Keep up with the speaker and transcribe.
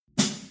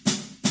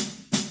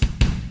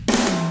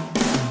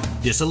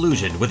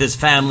Disillusioned with his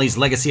family's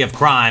legacy of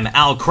crime,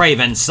 Al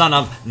Craven, son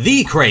of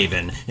The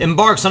Craven,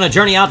 embarks on a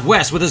journey out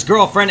west with his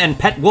girlfriend and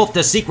pet wolf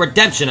to seek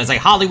redemption as a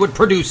Hollywood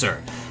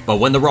producer. But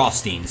when the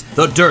Rothsteins,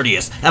 the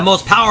dirtiest and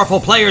most powerful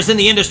players in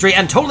the industry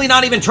and totally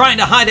not even trying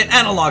to hide it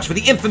analogs for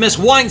the infamous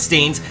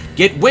Weinsteins,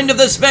 get wind of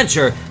this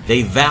venture,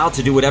 they vow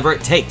to do whatever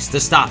it takes to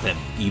stop him,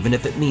 even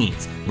if it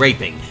means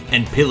raping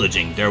and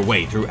pillaging their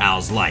way through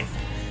Al's life.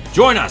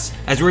 Join us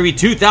as we read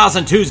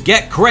 2002's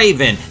Get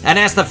Craven and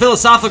ask the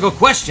philosophical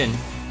question,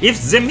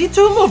 if the Me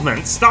Too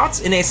movement starts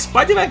in a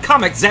Spider-Man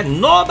comic that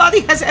nobody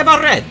has ever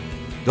read,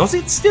 does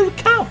it still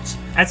count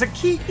as a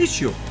key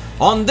issue?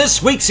 On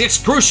this week's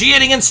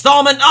excruciating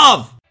installment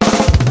of...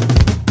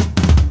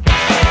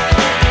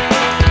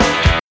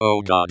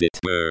 Oh God, it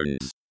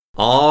burns.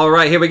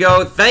 Alright, here we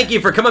go. Thank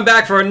you for coming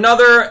back for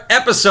another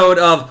episode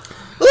of...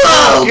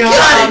 Oh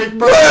God, it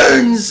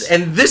burns!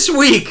 And this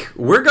week,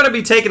 we're going to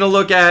be taking a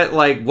look at,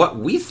 what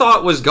we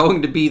thought was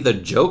going to be the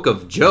joke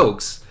of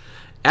jokes.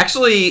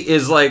 Actually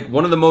is,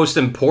 one of the most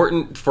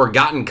important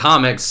forgotten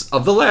comics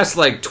of the last,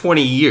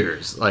 20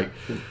 years.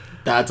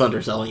 That's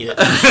underselling it.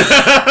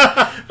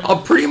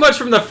 Pretty much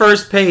from the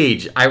first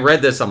page, I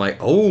read this, I'm like,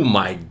 oh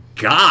my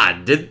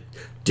God, did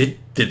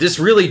this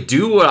really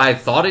do what I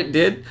thought it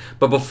did?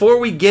 But before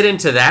we get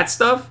into that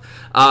stuff,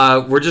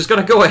 we're just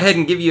going to go ahead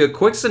and give you a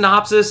quick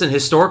synopsis and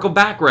historical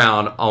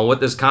background on what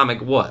this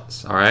comic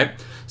was, all right?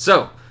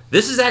 So,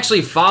 this is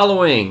actually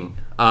following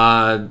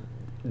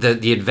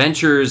the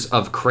adventures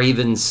of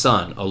Craven's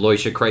son,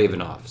 Aloysia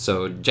Kravinoff.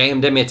 So,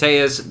 J.M.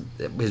 DeMatteis,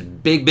 his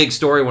big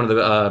story, one of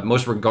the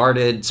most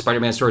regarded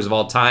Spider-Man stories of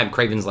all time,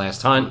 Craven's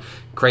Last Hunt.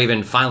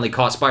 Craven finally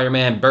caught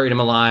Spider-Man, buried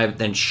him alive,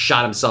 then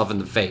shot himself in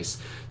the face.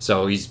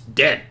 So, he's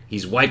dead.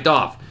 He's wiped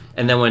off.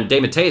 And then when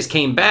DeMatteis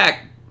came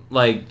back,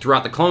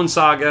 throughout the Clone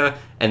Saga,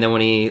 and then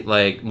when he,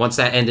 once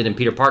that ended and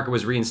Peter Parker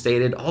was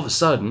reinstated, all of a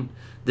sudden,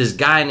 this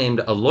guy named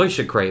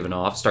Aloysia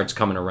Kravinoff starts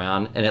coming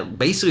around, and it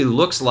basically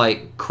looks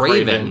like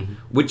Craven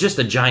with just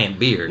a giant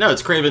beard. No,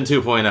 it's Craven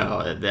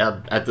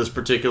 2.0. At this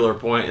particular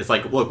point, it's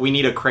like, look, we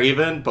need a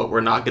Craven, but we're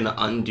not going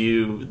to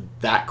undo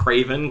that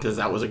Craven, because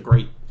that was a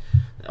great...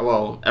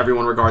 Well,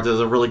 everyone regards it as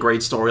a really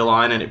great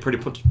storyline, and it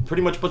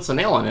pretty much puts the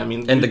nail on it. I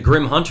mean, and the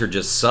Grim Hunter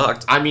just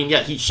sucked. I mean,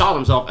 yeah, he shot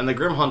himself, and the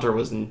Grim Hunter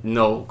was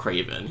no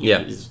Craven.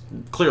 He's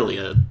clearly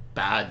a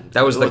bad...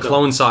 That was the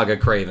Clone Saga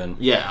Craven.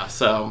 Yeah,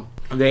 so...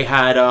 They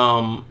had,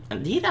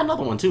 and he had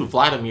another one too,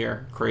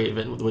 Vladimir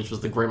Craven, which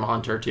was the Grim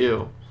Hunter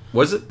too.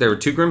 Was it? There were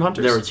two Grim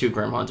Hunters? There were two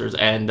Grim Hunters,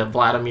 and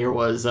Vladimir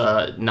was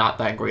not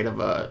that great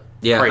of a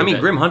Craven. I mean,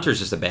 Grim Hunter Hunter's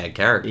just a bad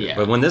character. Yeah.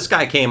 But when this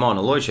guy came on,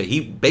 Aloysia,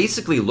 he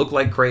basically looked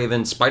like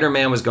Craven.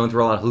 Spider-Man was going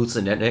through a lot of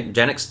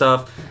hallucinogenic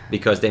stuff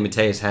because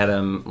DeMatteis had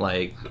him,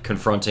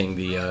 confronting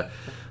the...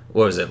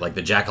 what was it,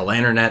 the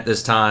Jack-o'-lantern at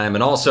this time,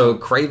 and also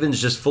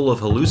Craven's just full of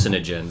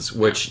hallucinogens,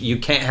 which you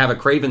can't have a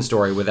Craven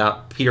story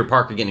without Peter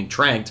Parker getting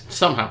tranked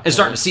somehow and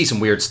starting to see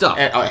some weird stuff.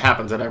 It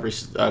happens in every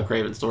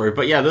Craven story,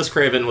 but yeah, this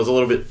Craven was a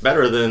little bit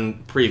better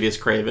than previous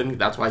Craven.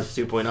 That's why he's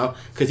 2.0,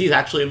 because he's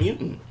actually a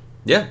mutant.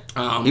 Yeah,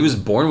 he was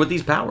born with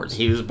these powers.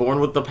 He was born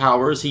with the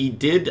powers. He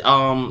did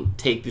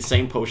take the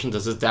same potions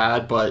as his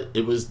dad, but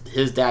it was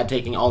his dad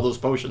taking all those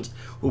potions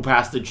who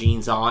passed the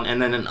genes on,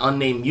 and then an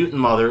unnamed mutant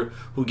mother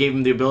who gave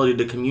him the ability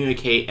to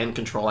communicate and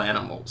control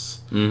animals,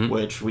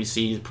 which we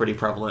see pretty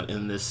prevalent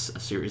in this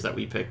series that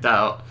we picked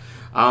out.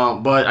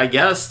 But I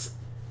guess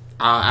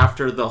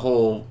after the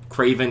whole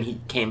Craven, he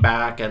came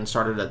back and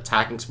started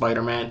attacking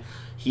Spider-Man.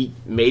 He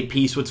made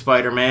peace with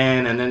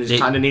Spider-Man, and then he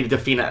kind of needed to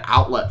find an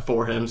outlet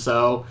for him,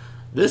 so...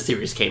 This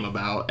series came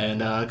about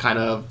and kind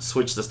of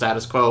switched the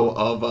status quo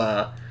of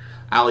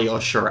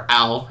Alios, or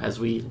Al,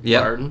 as we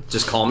learn.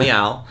 Just call me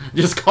Al.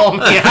 Just call me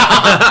Al.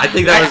 I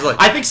think that was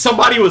I think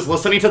somebody was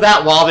listening to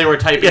that while they were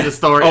typing the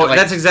story. Oh,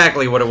 that's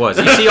exactly what it was.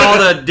 You see all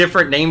the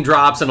different name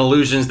drops and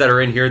allusions that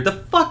are in here. The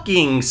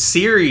fucking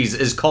series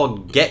is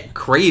called Get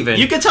Craven.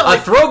 You can tell a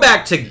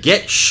throwback to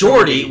Get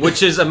Shorty,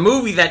 which is a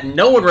movie that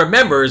no one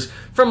remembers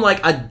from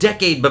a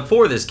decade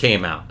before this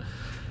came out.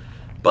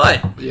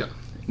 But... yeah.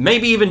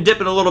 Maybe even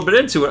dipping a little bit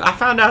into it, I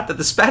found out that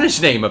the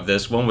Spanish name of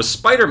this one was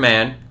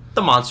Spider-Man,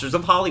 The Monsters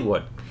of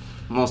Hollywood.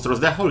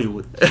 Monsters de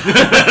Hollywood.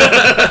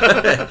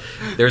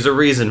 There's a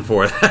reason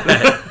for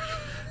that.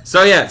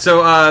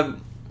 So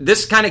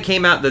this kind of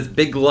came out, the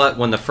big glut,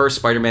 when the first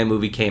Spider-Man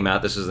movie came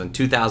out. This was in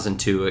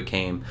 2002 it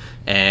came.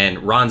 And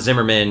Ron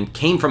Zimmerman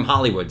came from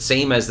Hollywood,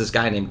 same as this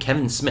guy named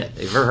Kevin Smith.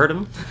 Have you ever heard of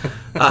him?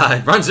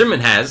 Ron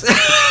Zimmerman has,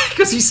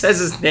 because he says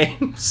his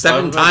name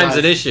 7 times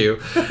an issue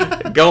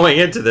going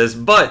into this.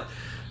 But...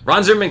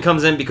 Ron Zimmerman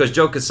comes in because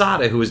Joe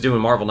Quesada, who was doing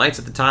Marvel Knights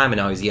at the time,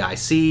 and now he's the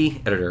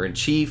IC,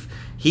 editor-in-chief,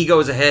 he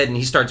goes ahead and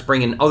he starts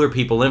bringing other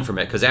people in from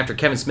it, because after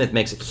Kevin Smith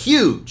makes it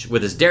huge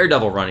with his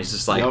Daredevil run, he's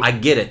just like, I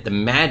get it, the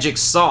magic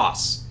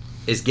sauce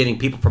is getting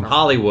people from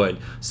Hollywood,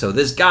 so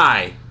this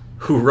guy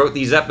who wrote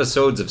these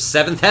episodes of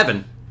Seventh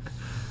Heaven,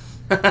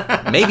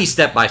 maybe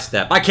Step by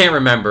Step, I can't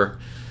remember,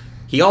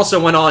 he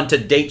also went on to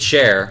date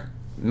Cher,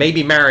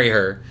 maybe marry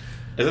her.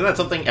 Isn't that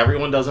something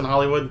everyone does in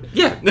Hollywood?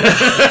 Yeah.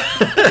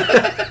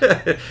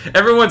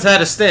 Everyone's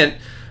had a stint.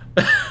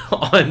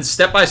 on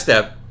Step by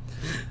Step,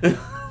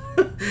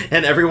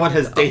 And everyone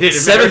has dated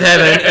Seventh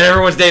Heaven, and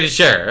everyone's dated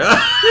Cher.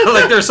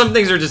 Like, there's some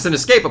things that are just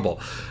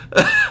inescapable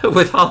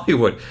with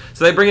Hollywood.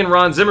 So they bring in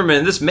Ron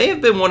Zimmerman. This may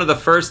have been one of the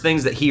first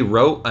things that he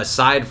wrote,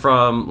 aside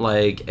from,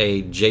 like,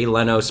 a Jay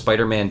Leno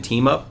Spider-Man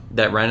team-up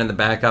that ran in the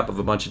backup of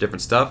a bunch of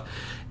different stuff.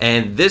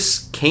 And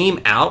this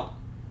came out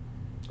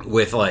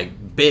with,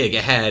 like, big.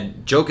 It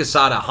had Joe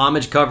Quesada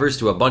homage covers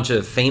to a bunch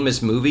of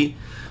famous movies.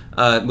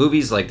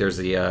 Like, there's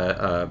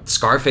the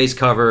Scarface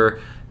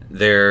cover.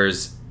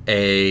 There's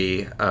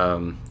a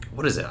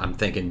what is it? I'm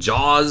thinking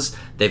Jaws.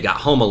 They've got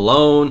Home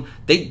Alone.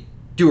 They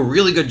do a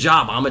really good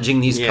job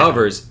homaging these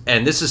covers,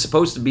 and this is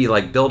supposed to be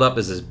like build up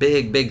as this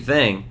big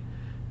thing.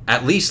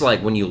 At least,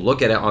 like, when you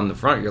look at it on the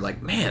front, you're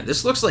like, man,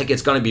 this looks like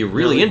it's going to be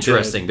really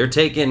interesting. Good. They're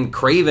taking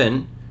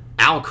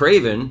Al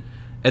Craven,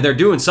 and they're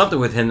doing something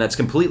with him that's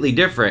completely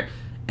different,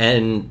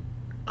 and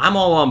I'm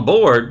all on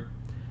board.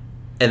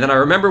 And then I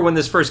remember when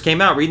this first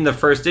came out, reading the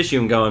first issue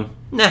and going,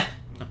 nah,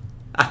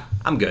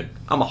 I'm good.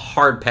 I'm a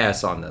hard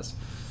pass on this.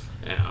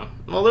 Yeah.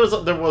 Well,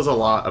 there was a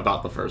lot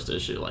about the first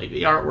issue, like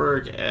the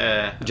artwork.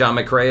 John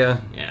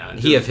McCrea. Yeah.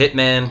 He of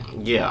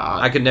Hitman. Yeah.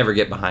 I could never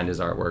get behind his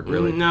artwork,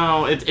 really.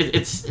 No,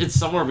 it's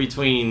somewhere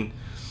between,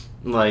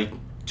 like,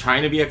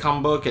 trying to be a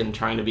comic book and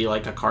trying to be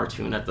like a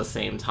cartoon at the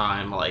same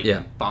time.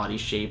 Like, body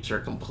shapes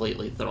are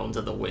completely thrown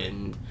to the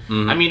wind.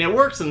 Mm-hmm. I mean, it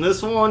works in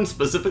this one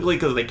specifically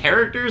because the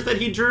characters that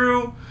he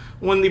drew,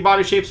 when the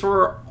body shapes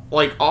were,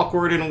 like,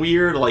 awkward and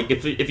weird. Like,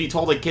 if you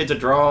told a kid to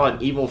draw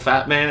an evil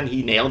fat man,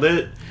 he nailed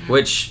it.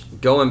 Which,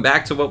 going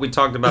back to what we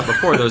talked about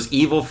before, those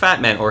evil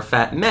fat men, or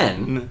fat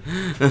men,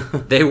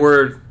 they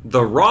were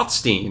the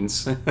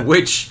Rothsteins,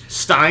 which...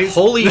 Steins?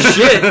 Holy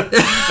shit!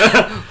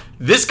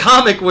 This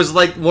comic was,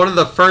 like, one of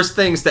the first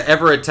things to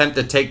ever attempt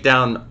to take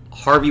down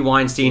Harvey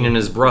Weinstein and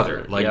his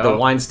brother, like the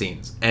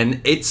Weinsteins.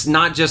 And it's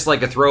not just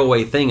like a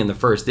throwaway thing in the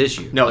first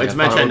issue. No, it's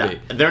mentioned.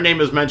 Their name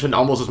is mentioned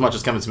almost as much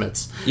as Kevin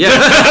Smith's. Yeah.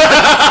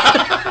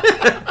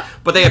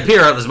 But they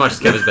appear as much as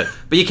Kevin Smith.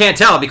 But you can't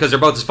tell because they're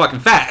both as fucking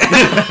fat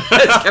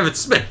as Kevin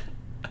Smith.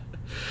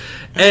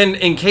 And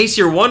in case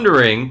you're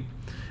wondering,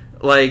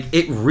 like,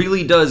 it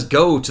really does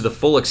go to the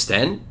full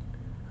extent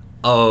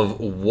of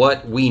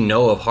what we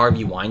know of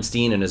Harvey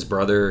Weinstein and his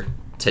brother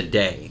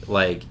today.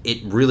 Like,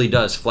 it really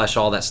does flesh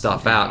all that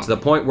stuff out to the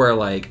point where,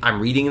 like,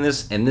 I'm reading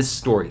this and this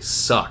story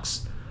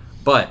sucks,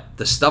 but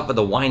the stuff of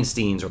the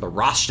Weinsteins or the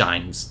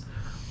Rothsteins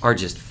are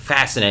just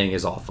fascinating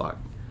as all fuck.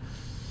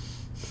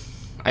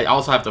 I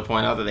also have to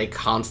point out that they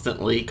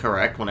constantly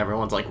correct when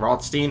everyone's like,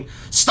 Rothstein,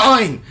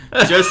 Stein!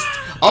 Just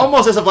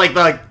almost as if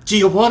like, do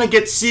you want to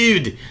get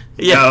sued?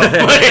 Yeah.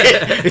 No.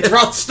 It's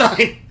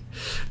Rothstein.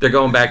 They're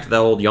going back to the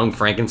old Young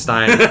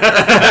Frankenstein.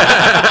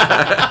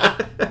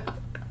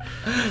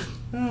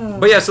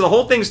 But yeah, so the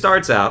whole thing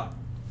starts out.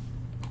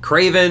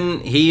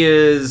 Craven, he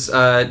is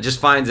just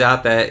finds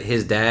out that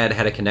his dad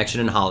had a connection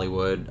in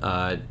Hollywood.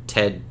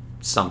 Ted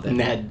something.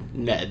 Ned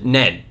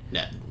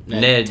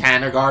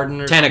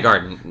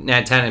Tannengarden.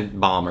 Ned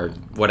Tannenbaum or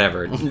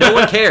whatever. No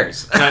one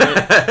cares.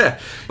 But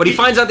he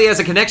finds out that he has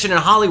a connection in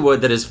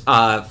Hollywood that his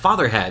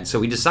father had.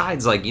 So he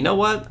decides, like, you know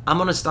what? I'm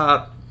going to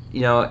stop,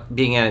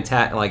 being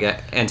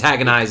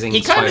antagonizing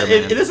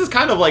Spider-Man. This is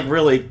kind of like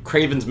really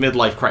Craven's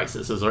midlife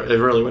crisis is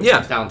really what it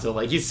comes down to.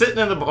 Like, he's sitting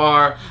in the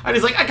bar and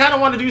he's like, I kind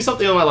of want to do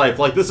something in my life.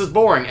 Like, this is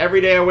boring.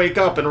 Every day I wake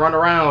up and run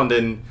around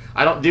and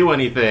I don't do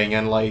anything.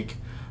 And, like...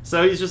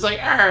 So he's just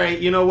like, all right,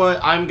 you know what?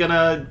 I'm going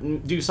to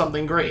do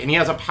something great. And he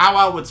has a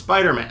powwow with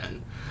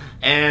Spider-Man.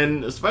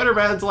 And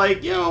Spider-Man's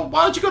like, why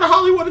don't you go to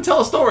Hollywood and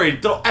tell a story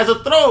as a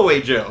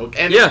throwaway joke?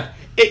 And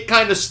it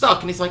kind of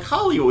stuck. And he's like,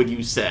 Hollywood,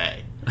 you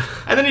say?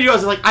 And then he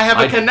goes, like, I have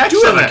a connection.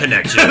 I do have a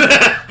connection.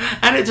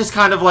 And it just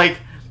kind of like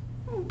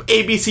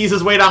ABC's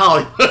his way to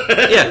Hollywood.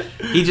 Yeah,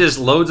 he just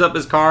loads up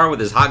his car with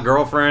his hot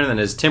girlfriend and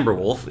his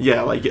Timberwolf.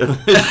 Yeah, like his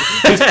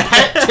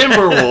pet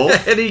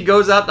Timberwolf. And he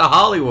goes out to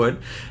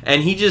Hollywood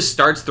and he just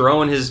starts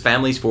throwing his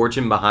family's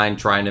fortune behind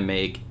trying to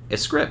make a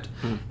script.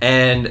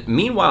 And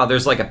meanwhile,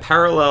 there's like a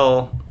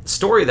parallel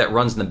story that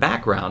runs in the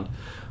background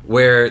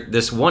where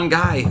this one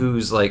guy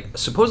who's like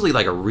supposedly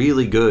like a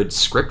really good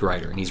script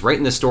writer, and he's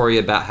writing this story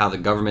about how the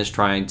government's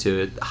trying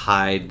to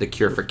hide the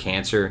cure for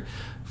cancer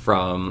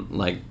from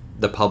like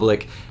the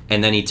public,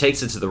 and then he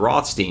takes it to the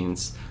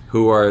Rothsteins,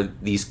 who are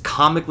these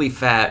comically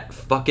fat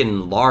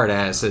fucking lard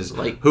asses,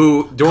 like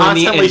who during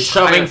constantly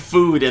shoving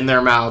food in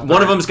their mouth.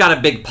 One of them's got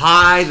a big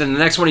pie, then the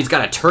next one he's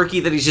got a turkey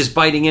that he's just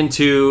biting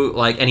into,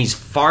 like, and he's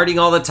farting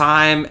all the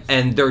time,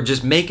 and they're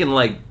just making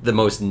like the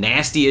most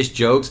nastiest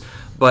jokes.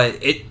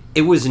 But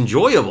it was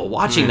enjoyable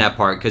watching that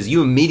part because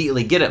you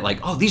immediately get it,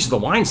 like, oh, these are the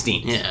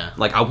Weinsteins. Yeah.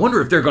 Like, I wonder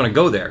if they're going to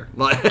go there.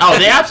 Oh,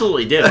 they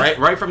absolutely did.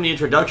 Right from the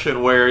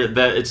introduction where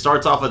it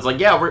starts off, it's like,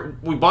 yeah,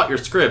 we bought your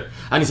script.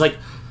 And he's like,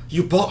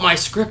 you bought my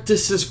script?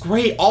 This is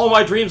great. All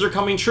my dreams are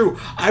coming true.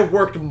 I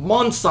worked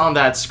months on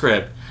that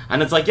script.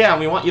 And it's like, yeah, and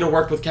we want you to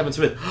work with Kevin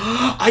Smith.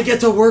 I get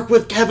to work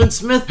with Kevin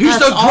Smith. He's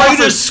the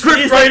greatest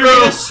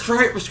scriptwriter. He's the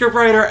greatest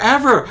scriptwriter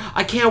ever.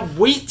 I can't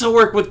wait to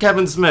work with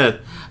Kevin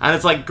Smith. And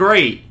it's like,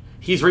 great.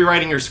 He's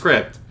rewriting your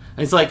script. And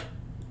he's like,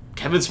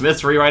 Kevin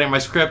Smith's rewriting my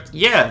script.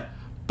 Yeah,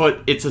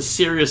 but it's a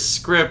serious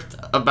script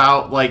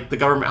about, like, the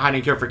government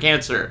hiding a cure for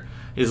cancer.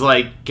 He's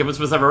like, Kevin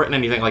Smith's never written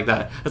anything like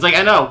that. It's like,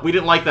 I know, we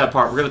didn't like that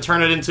part. We're going to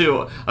turn it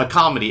into a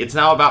comedy. It's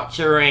now about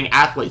curing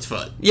athlete's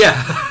foot. Yeah.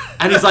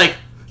 And he's like,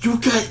 you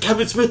get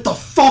Kevin Smith the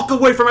fuck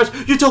away from us.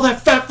 You tell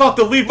that fat fuck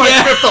to leave my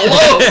script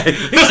alone.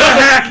 He's a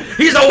hack.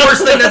 He's the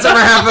worst thing that's ever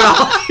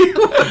happened.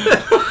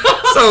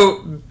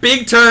 So,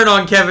 big turn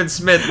on Kevin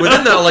Smith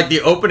within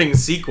the opening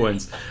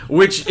sequence,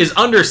 which is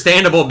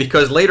understandable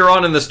because later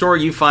on in the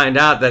story you find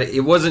out that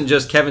it wasn't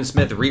just Kevin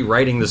Smith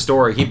rewriting the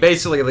story. He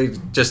basically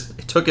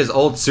just took his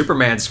old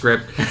Superman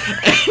script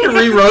and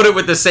rewrote it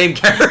with the same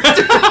characters.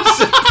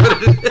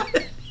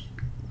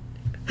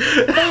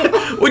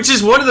 Which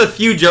is one of the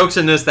few jokes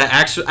in this that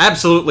actually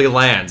absolutely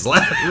lands.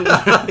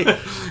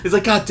 He's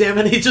like, God damn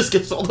it, he just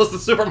gets sold us the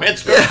Superman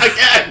script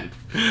again.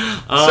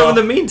 So in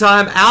the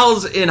meantime,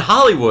 Al's in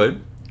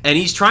Hollywood, and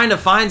he's trying to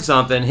find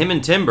something, him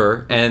and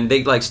Timber, and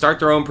they start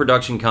their own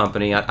production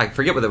company. I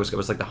forget what it was. It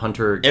was like the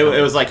Hunter...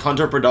 It was like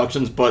Hunter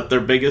Productions, but their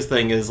biggest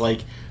thing is,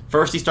 like,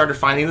 first he started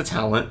finding the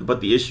talent,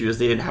 but the issue is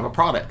they didn't have a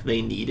product.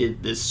 They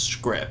needed this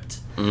script.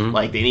 Mm-hmm.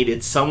 Like, they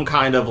needed some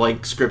kind of,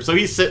 like, script. So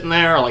he's sitting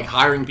there, like,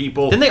 hiring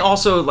people. Didn't they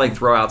also, like,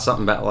 throw out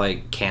something about,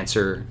 like,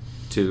 cancer,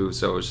 too?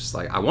 So it was just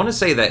like... I want to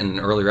say that in an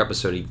earlier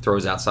episode he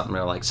throws out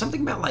something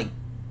something about, like,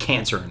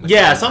 cancer in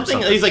the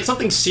something. He's like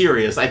something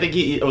serious. I think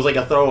it was like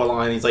a throwaway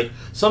line. He's like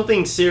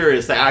something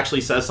serious that actually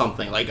says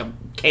something like a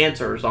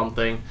cancer or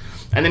something,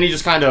 and then he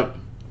just kind of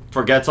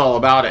forgets all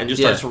about it and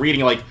just starts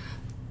reading like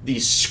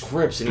these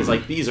scripts, and he's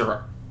like, these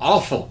are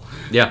awful.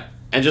 Yeah,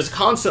 and just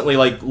constantly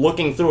like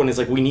looking through, and he's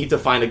like, we need to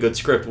find a good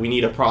script. We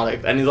need a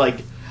product, and he's like,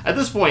 at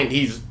this point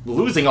he's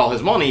losing all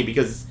his money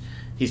because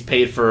he's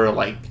paid for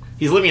like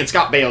he's living in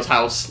Scott Baio's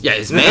house. Yeah,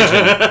 his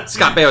mansion,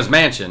 Scott Baio's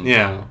mansion.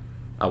 Yeah.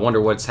 I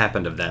wonder what's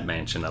happened of that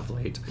mansion of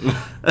late.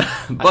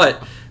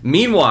 But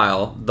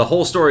meanwhile, the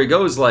whole story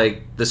goes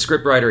like the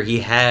scriptwriter, he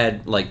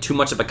had like too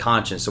much of a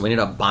conscience, so we ended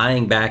up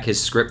buying back his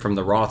script from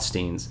the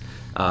Rothsteins.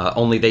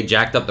 Only they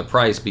jacked up the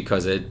price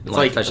because it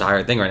like fetched a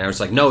higher thing right now. It's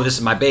like, no, this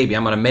is my baby,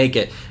 I'm gonna make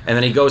it. And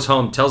then he goes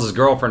home, tells his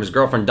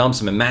girlfriend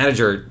dumps him, and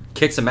manager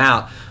kicks him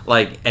out,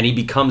 and he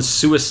becomes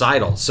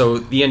suicidal. So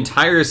the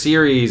entire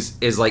series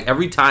is like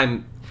every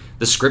time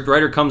the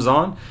scriptwriter comes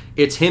on,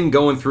 it's him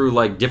going through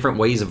like different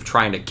ways of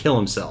trying to kill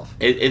himself.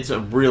 It's a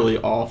really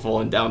awful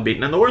and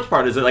downbeat. And the worst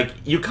part is that like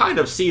you kind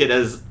of see it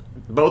as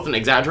both an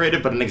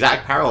exaggerated but an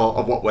exact parallel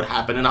of what would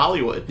happen in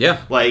Hollywood.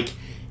 Yeah. Like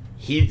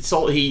he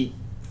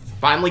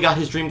finally got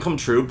his dream come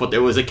true, but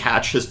there was a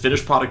catch. His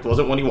finished product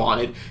wasn't what he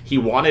wanted. He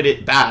wanted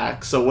it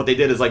back. So what they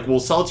did is like, we'll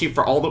sell it to you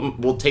for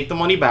we'll take the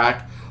money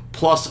back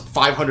plus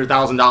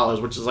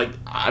 $500,000, which is like,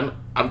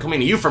 I'm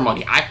coming to you for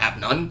money. I have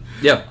none.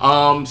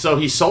 Yeah. So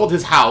he sold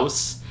his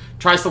house,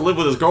 tries to live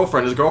with his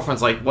girlfriend. His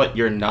girlfriend's like, what,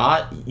 you're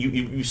not?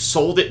 You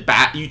sold it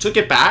back? You took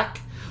it back?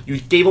 You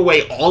gave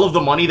away all of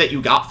the money that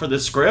you got for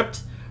this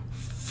script?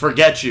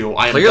 Forget you.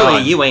 I am Clearly,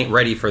 done. you ain't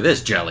ready for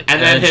this, Jelly.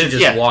 And then she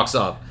just walks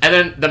up. And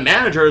then the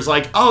manager is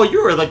like, oh, you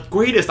are the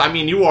greatest. I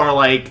mean, you are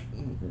like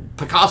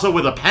Picasso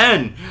with a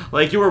pen.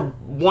 Like, you were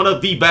one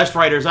of the best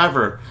writers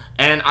ever.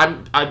 And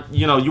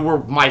you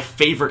were my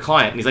favorite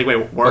client. And he's like,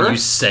 wait, word? Well, you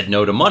said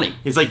no to money.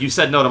 He's like, you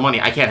said no to money.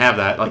 I can't have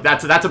that. Like,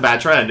 that's a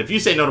bad trend. If you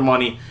say no to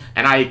money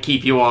and I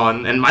keep you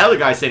on, and my other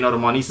guys say no to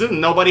money,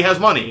 soon nobody has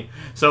money.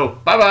 So,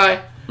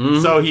 bye-bye.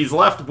 Mm-hmm. So he's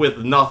left with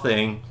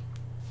nothing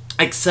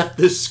except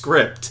this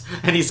script.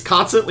 And he's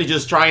constantly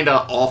just trying to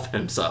off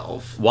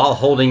himself. While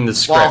holding the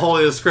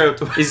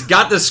script. He's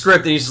got the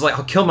script, and he's just like,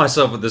 I'll kill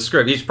myself with the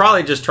script. He's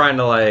probably just trying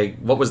to, like,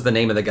 what was the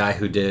name of the guy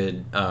who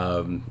did,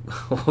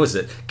 what was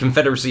it?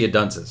 Confederacy of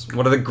Dunces.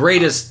 One of the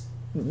greatest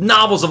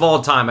novels of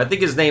all time. I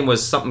think his name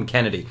was something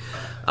Kennedy.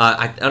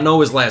 I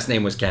know his last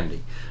name was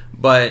Kennedy.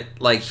 But,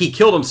 like, he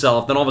killed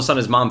himself, then all of a sudden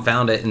his mom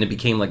found it, and it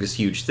became, like, this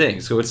huge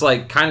thing. So it's,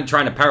 like, kind of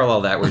trying to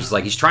parallel that, where it's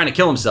like, he's trying to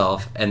kill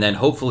himself, and then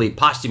hopefully,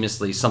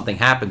 posthumously, something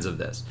happens of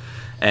this.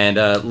 And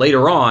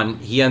later on,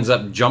 he ends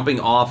up jumping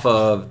off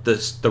of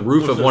the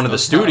roof of one of the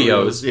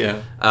studios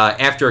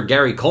after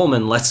Gary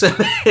Coleman lets him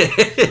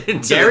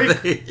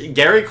in.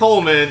 Gary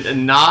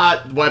Coleman,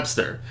 not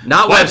Webster.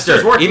 Not Webster.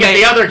 Webster's working at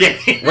the other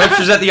gate.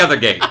 Webster's at the other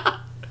gate.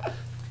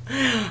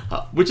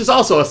 Which is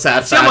also a sad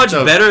fact. See how much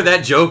better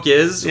that joke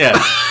is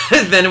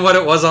than what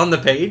it was on the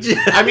page?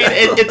 I mean,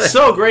 it's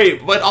so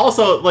great, but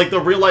also, like, the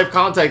real-life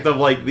contact of,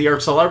 like, they are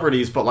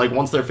celebrities, but, like,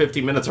 once their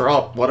 15 minutes are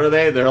up, what are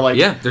they? They're, like...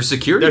 Yeah, they're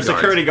security guards. They're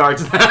security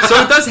guards.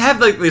 So it does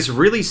have, like, this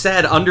really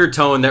sad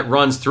undertone that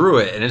runs through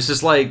it, and it's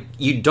just, like,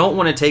 you don't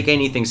want to take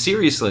anything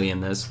seriously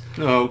in this.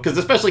 No,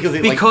 especially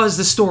because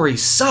the story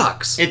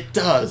sucks. It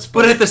does.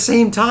 But at the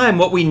same time,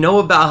 what we know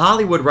about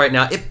Hollywood right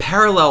now, it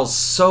parallels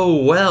so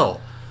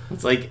well.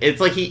 It's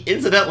like he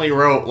incidentally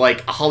wrote,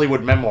 like, a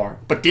Hollywood memoir,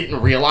 but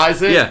didn't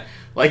realize it. Yeah.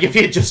 Like, if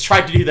he had just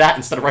tried to do that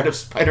instead of write a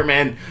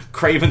Spider-Man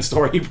Craven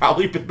story, he'd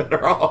probably been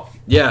better off.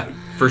 Yeah,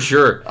 for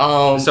sure.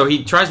 So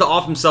he tries to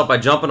off himself by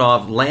jumping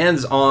off,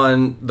 lands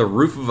on the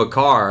roof of a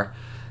car,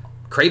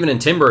 Craven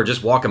and Timber are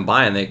just walking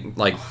by, and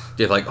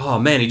they're like, oh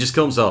man, he just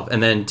killed himself.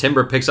 And then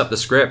Timber picks up the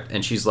script,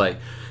 and she's like,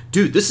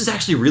 dude, this is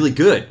actually really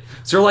good.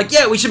 So they're like,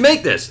 yeah, we should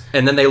make this.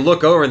 And then they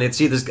look over and they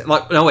see this guy.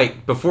 Like, no,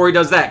 wait, before he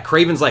does that,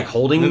 Craven's like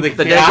holding the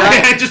dead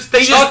guy. They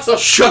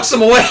just shucks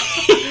him away.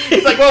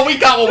 He's like, well, we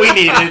got what we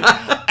needed.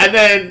 And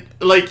then,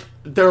 like,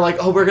 they're like,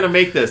 oh, we're going to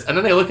make this. And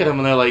then they look at him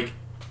and they're like,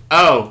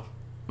 oh,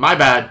 my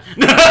bad.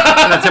 And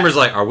then Timber's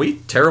like, are we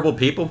terrible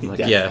people? I'm like,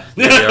 yeah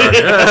we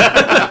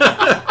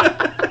are.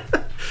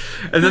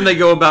 And then they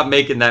go about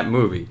making that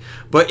movie.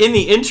 But in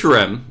the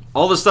interim,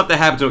 all the stuff that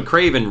happens with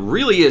Craven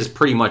really is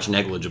pretty much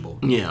negligible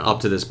up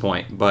to this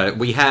point. But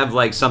we have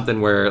like something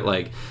where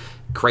like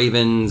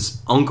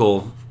Craven's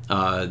uncle,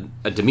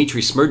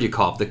 Dmitry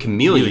Smerdyakov, the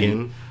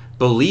chameleon,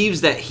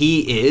 believes that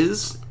he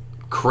is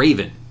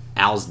Craven,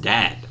 Al's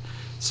dad.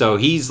 So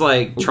he's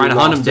like trying to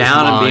hunt him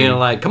down and being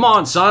like, come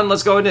on, son,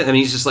 let's go. And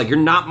he's just like, you're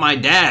not my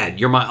dad,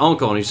 you're my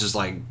uncle. And he's just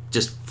like,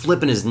 just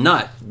flipping his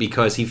nut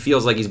because he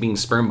feels like he's being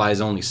spurned by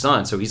his only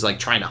son. So he's like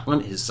trying to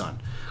hunt his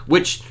son,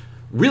 which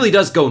really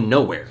does go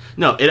nowhere.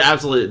 No, it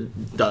absolutely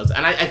does.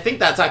 And I think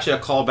that's actually a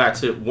callback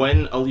to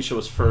when Alicia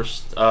was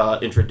first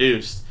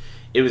introduced.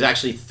 It was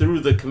actually through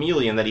the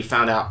chameleon that he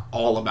found out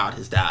all about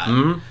his dad.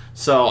 Mm-hmm.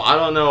 So I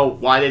don't know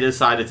why they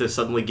decided to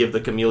suddenly give the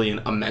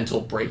chameleon a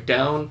mental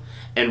breakdown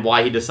and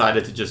why he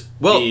decided to just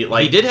be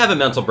like... he did have a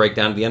mental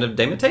breakdown at the end of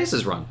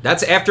DeMatteis's run.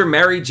 That's after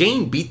Mary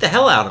Jane beat the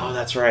hell out of him. Oh,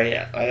 that's right.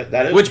 Yeah,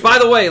 that is. Which, by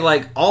the way,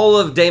 like all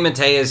of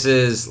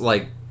DeMatteis's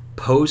like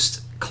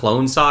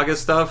post-Clone Saga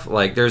stuff,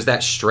 like there's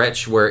that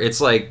stretch where it's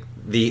like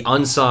the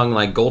unsung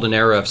like golden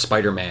era of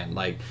Spider-Man.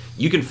 Like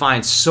you can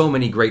find so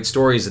many great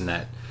stories in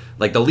that.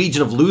 Like the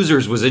Legion of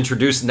Losers was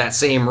introduced in that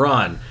same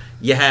run.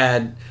 You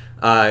had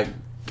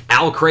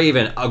Al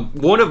Craven,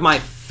 one of my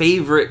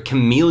favorite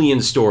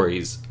chameleon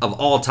stories of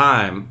all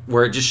time,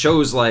 where it just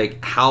shows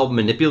like how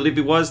manipulative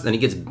he was. Then he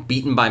gets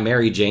beaten by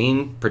Mary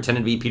Jane,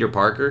 pretending to be Peter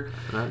Parker.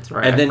 That's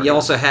right. And then you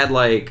also had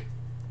like,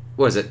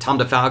 what was it? Tom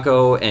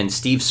DeFalco and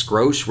Steve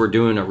Skroce were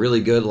doing a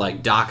really good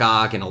like Doc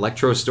Ock and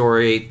Electro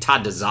story.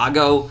 Todd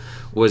DeZago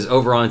was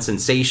over on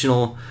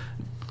Sensational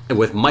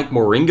with Mike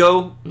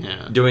Moringo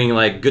doing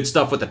like good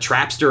stuff with the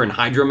Trapster and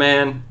Hydro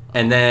Man.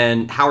 And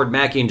then Howard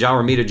Mackey and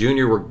John Romita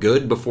Jr. were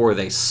good before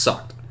they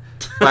sucked.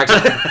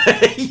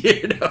 Actually,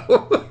 you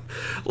know,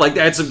 like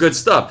that's some good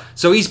stuff.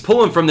 So he's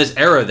pulling from this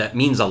era that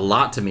means a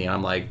lot to me.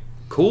 I'm like,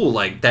 cool.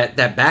 Like that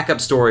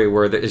backup story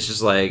where it's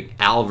just like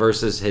Al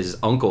versus his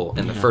uncle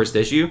in the first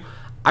issue.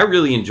 I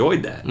really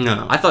enjoyed that.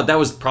 No. I thought that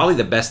was probably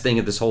the best thing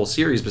of this whole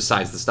series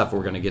besides the stuff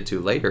we're going to get to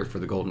later for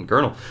the Golden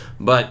Colonel.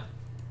 But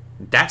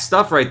that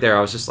stuff right there,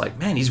 I was just like,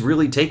 man, he's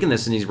really taking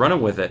this and he's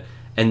running with it.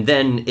 And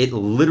then it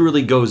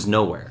literally goes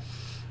nowhere.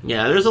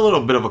 Yeah, there's a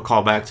little bit of a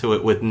callback to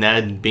it with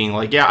Ned being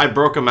like, yeah, I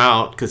broke him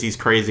out because he's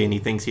crazy and he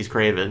thinks he's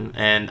Craven.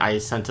 And I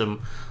sent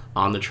him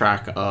on the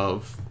track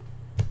of,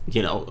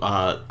 you know,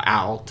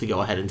 Al to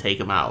go ahead and take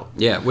him out.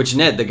 Yeah, which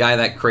Ned, the guy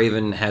that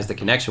Craven has the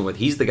connection with,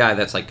 he's the guy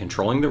that's like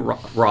controlling the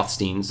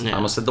Rothsteins. I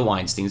almost said the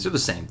Weinsteins. They're the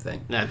same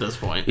thing. At this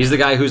point. He's the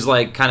guy who's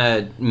like kind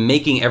of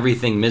making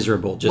everything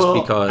miserable just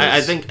because...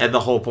 I think the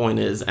whole point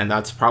is, and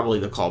that's probably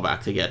the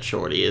callback to get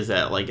Shorty, is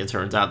that like it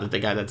turns out that the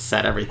guy that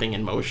set everything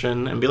in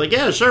motion and be like,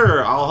 yeah,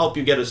 sure, I'll help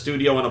you get a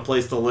studio and a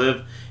place to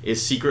live,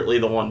 is secretly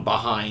the one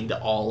behind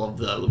all of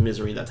the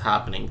misery that's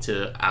happening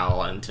to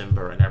Al and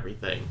Timber and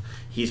everything.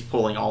 He's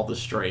pulling all the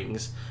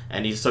strings,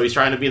 and he's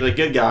trying to be the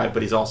good guy,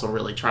 but he's also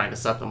really trying to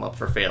set them up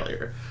for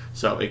failure.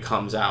 So it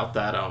comes out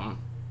that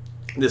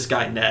this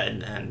guy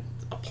Ned, and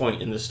a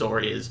point in the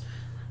story is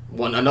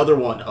another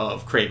one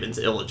of Craven's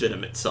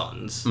illegitimate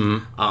sons.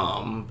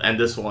 Mm-hmm. And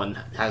this one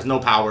has no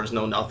powers,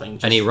 no nothing.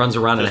 And he runs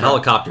around in a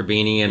helicopter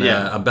beanie and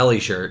a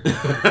belly shirt.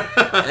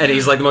 And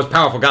he's like the most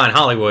powerful guy in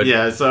Hollywood.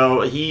 Yeah,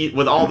 so he,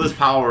 with all this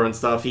power and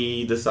stuff,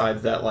 he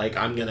decides that like,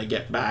 I'm gonna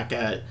get back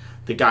at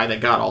the guy that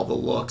got all the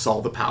looks,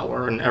 all the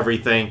power and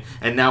everything,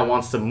 and now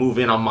wants to move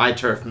in on my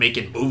turf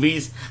making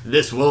movies.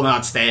 This will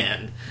not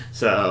stand.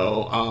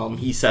 So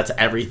he sets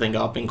everything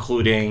up,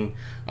 including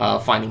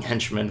finding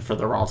henchmen for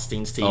the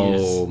Rothsteins to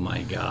use. Oh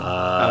my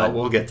god.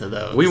 We'll get to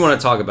those. We want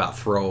to talk about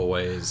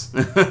throwaways.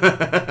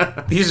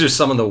 These are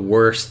some of the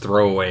worst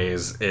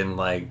throwaways in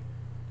like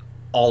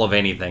all of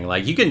anything.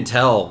 Like you can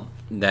tell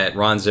that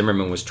Ron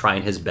Zimmerman was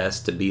trying his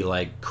best to be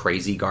like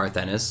crazy Garth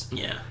Ennis.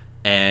 Yeah.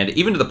 And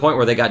even to the point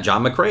where they got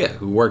John McCrea,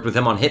 who worked with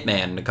him on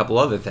Hitman and a couple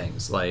other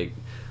things, like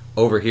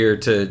over here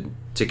to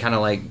kind of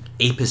like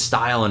ape his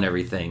style and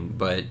everything.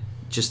 But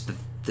just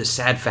the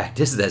sad fact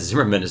is that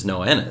Zimmerman is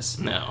no Ennis.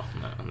 No.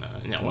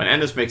 When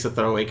Ennis makes a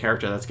throwaway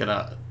character that's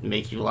gonna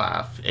make you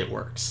laugh, it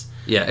works.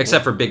 Yeah,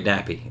 except for Big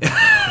Nappy.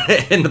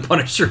 In the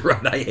Punisher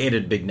run, I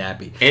hated Big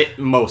Nappy. It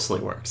mostly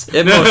works.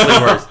 It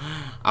mostly works.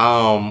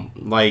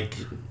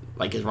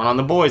 Like his run on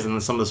The Boys and then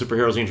some of the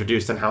superheroes he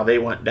introduced and how they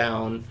went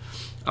down.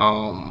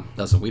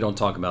 Listen, we don't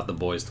talk about The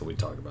Boys till we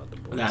talk about The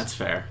Boys. That's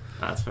fair.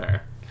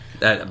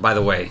 That, by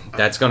the way,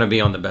 that's going to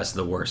be on the best of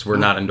the worst. We're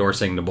not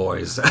endorsing The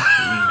Boys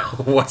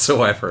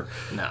whatsoever.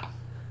 No.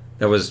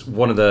 That was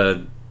one of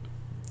the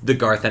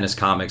Garth Ennis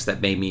comics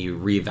that made me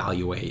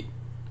reevaluate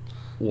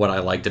what I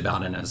liked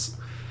about Inez.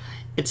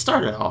 It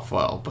started off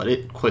well, but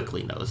it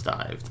quickly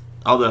nosedived.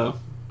 Although,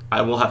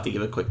 I will have to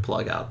give a quick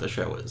plug out. The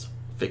show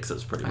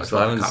fixes pretty much So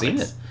I all the haven't seen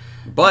comics. it.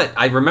 But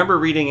I remember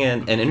reading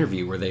an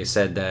interview where they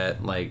said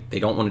that like they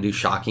don't want to do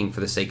shocking for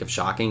the sake of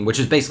shocking, which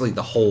is basically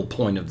the whole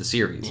point of the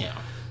series. Yeah.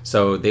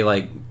 So they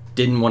like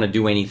didn't want to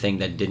do anything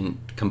that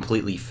didn't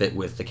completely fit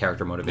with the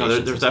character No,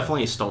 motivations. there's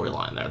definitely a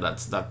storyline there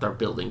that they're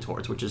building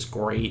towards, which is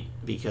great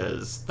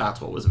because that's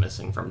what was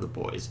missing from The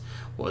Boys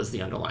was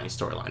the underlying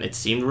storyline. It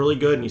seemed really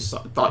good, and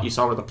thought you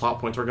saw where the plot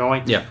points were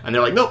going. Yeah. And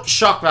they're like, nope,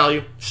 shock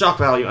value,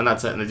 and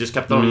that's it. And they just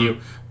kept throwing you.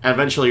 And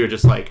eventually, you're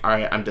just like, all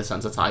right, I'm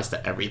desensitized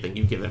to everything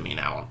you've given me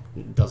now.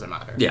 It doesn't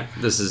matter. Yeah,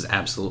 this is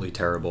absolutely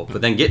terrible.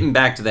 But then getting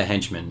back to the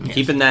henchmen,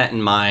 keeping that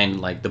in mind,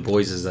 like The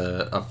Boys is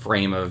a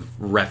frame of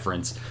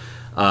reference.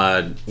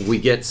 We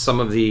get some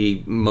of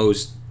the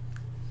most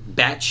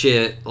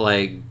batshit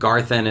like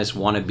Garth Ennis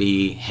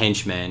wannabe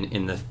henchmen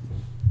in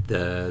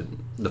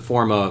the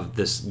form of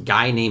this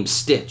guy named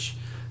Stitch,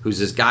 who's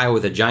this guy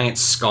with a giant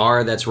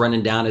scar that's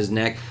running down his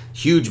neck,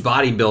 huge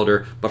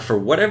bodybuilder, but for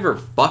whatever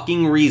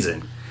fucking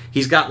reason,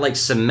 he's got like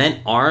cement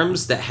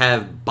arms that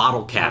have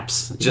bottle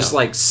caps just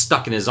like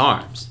stuck in his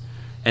arms.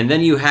 And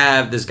then you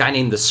have this guy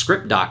named the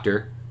Script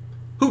Doctor,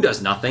 who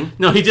does nothing.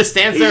 No, he just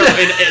stands there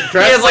He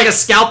has like a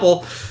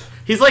scalpel.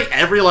 He's like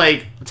every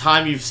like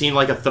time you've seen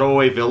like a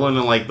throwaway villain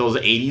in like those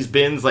 80s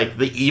bins, like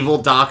the evil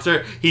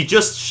doctor, he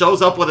just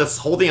shows up with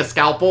holding a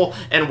scalpel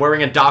and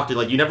wearing a doctor.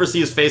 Like you never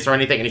see his face or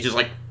anything, and he's just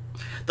like,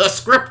 the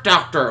Script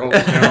Doctor. Oh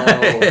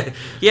no.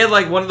 He had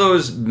like one of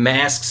those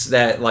masks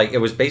that like it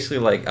was basically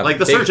like a Like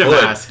the big surgeon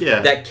hood mask,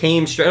 yeah. that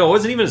came straight. Oh, it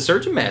wasn't even a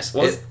surgeon mask.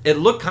 It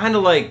looked kind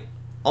of like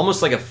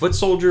almost like a foot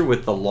soldier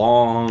with the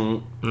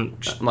long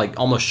like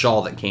almost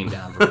shawl that came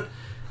down from it.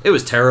 It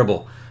was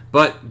terrible.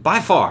 But by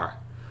far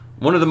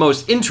one of the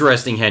most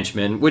interesting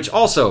henchmen, which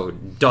also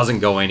doesn't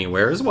go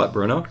anywhere, is what,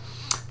 Bruno?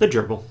 The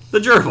gerbil. The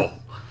gerbil.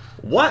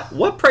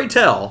 What pray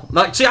tell?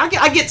 Like, see,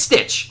 I get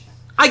Stitch.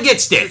 I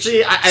get Stitch.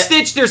 See,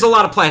 Stitch, there's a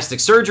lot of plastic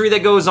surgery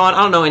that goes on.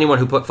 I don't know anyone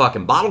who put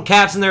fucking bottle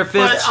caps in their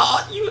But,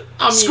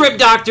 fists. Script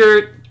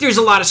Doctor, there's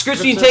a lot of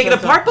scripts being taken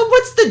apart, but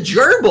what's the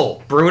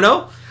gerbil,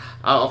 Bruno?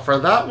 For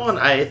that one,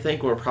 I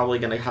think we're probably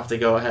going to have to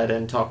go ahead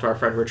and talk to our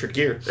friend Richard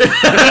Gere.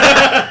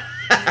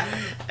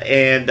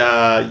 And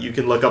you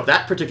can look up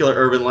that particular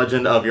urban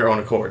legend of your own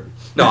accord.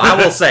 No, I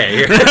will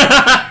say.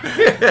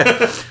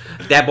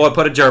 That boy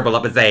put a gerbil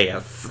up his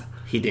ass.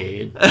 He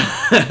did.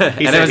 And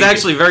it was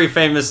actually very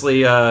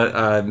famously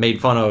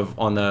made fun of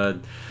on the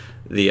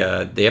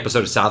episode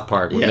of South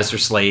Park with Mr.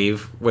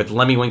 Slave with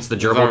Lemmy Winks the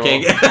Gerbil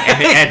King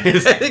and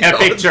his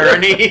epic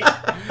journey,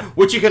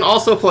 which you can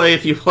also play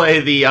if you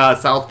play the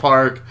South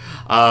Park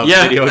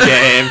video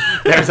game.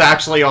 There's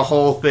actually a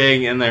whole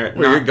thing in there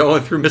where you're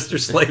going through Mr.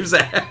 Slave's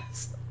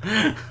ass.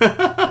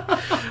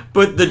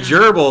 But the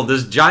gerbil,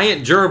 this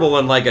giant gerbil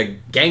in like a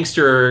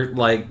gangster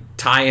like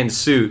tie and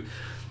suit.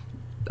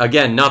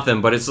 Again,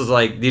 nothing, but it's just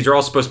like these are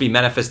all supposed to be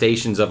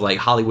manifestations of like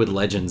Hollywood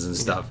legends and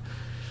stuff.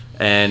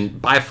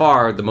 And by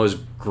far the most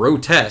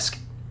grotesque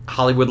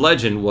Hollywood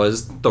legend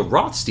was the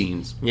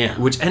Rothsteins. Yeah.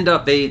 Which end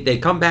up they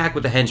come back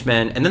with the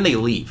henchmen and then they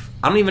leave.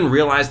 I don't even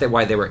realize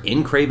why they were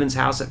in Craven's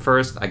house at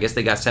first. I guess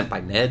they got sent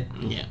by Ned.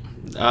 Yeah.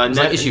 It was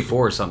like issue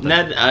 4 or something.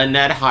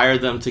 Ned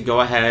hired them to go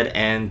ahead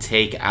and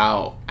take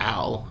out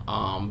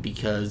Al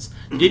because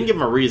he didn't give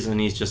him a reason.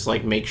 He's just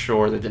like, make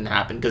sure that didn't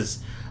happen.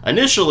 Because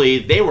initially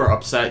they were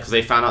upset because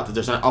they found out that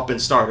there's an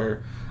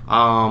up-and-starter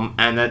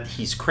and that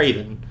he's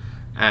Craven.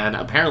 And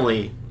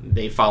apparently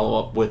they follow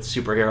up with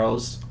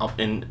superheroes up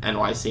in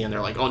NYC and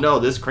they're like, oh no,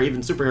 this Craven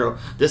superhero,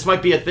 this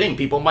might be a thing.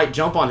 People might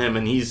jump on him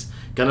and he's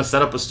gonna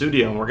set up a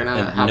studio and we're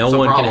gonna have no some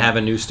one problem. can have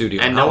a new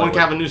studio. And no one can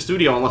have a new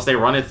studio unless they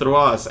run it through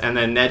us. And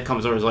then Ned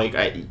comes over and is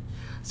like,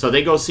 so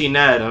they go see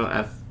Ned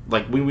and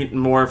like, we need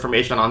more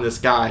information on this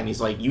guy. And he's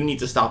like, you need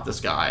to stop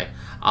this guy.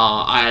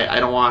 I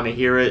don't want to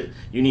hear it.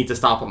 You need to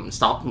stop him.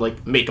 Stop him,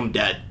 like, make him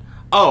dead.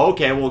 Oh,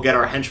 okay, we'll get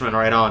our henchmen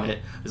right on it.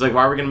 He's like,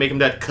 why are we gonna make him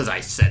dead? Because I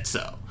said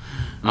so.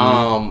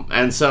 Mm-hmm.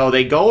 And so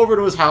they go over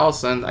to his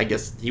house, and I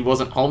guess he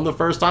wasn't home the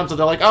first time, so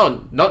they're like,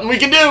 oh, nothing we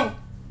can do.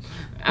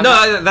 And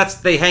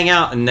they hang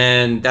out, and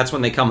then that's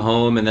when they come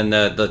home, and then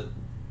the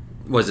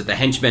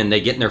henchmen,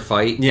 they get in their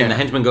fight, and the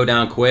henchmen go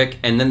down quick,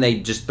 and then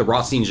the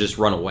Rothsteins just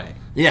run away.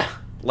 Yeah.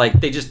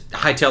 Like, they just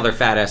hightail their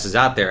fat asses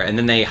out there, and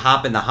then they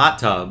hop in the hot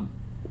tub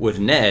with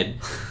Ned,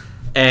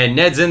 and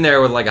Ned's in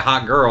there with, like, a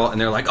hot girl, and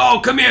they're like,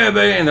 oh, come here,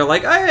 baby, and they're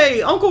like,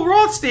 hey, Uncle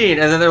Rothstein,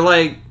 and then they're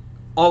like,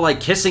 all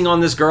like kissing on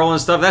this girl and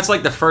stuff. That's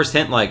like the first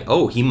hint, like,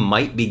 oh, he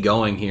might be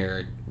going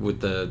here with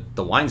the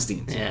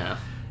Weinsteins. Yeah.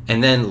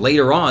 And then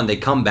later on, they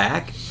come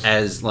back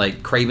as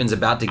like Craven's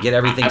about to get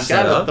everything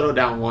set up. I've got to throw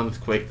down one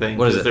quick thing.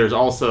 What is it? There's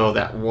also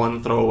that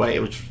one throwaway,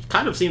 which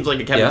kind of seems like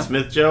a Kevin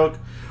Smith joke,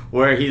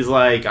 where he's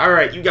like, all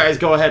right, you guys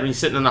go ahead, and he's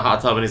sitting in the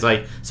hot tub, and he's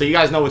like, so you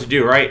guys know what to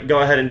do, right?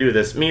 Go ahead and do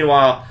this.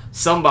 Meanwhile,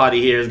 somebody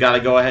here has got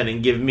to go ahead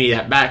and give me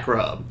that back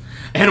rub.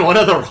 And one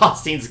of the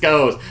Rothsteins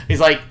goes,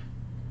 he's like,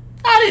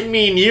 I didn't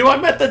mean you. I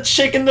meant the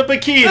chick in the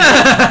bikini.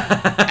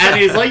 And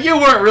he's like, you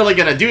weren't really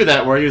going to do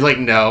that, were you? He's like,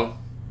 no.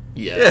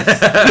 Yes.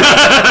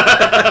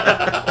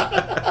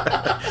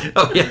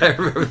 Oh yeah, I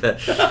remember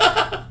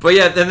that. But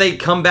yeah, then they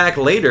come back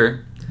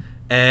later,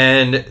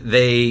 and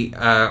they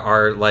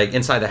are like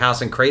inside the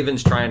house, and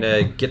Craven's trying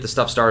to get the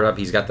stuff started up.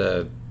 He's got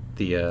the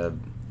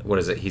what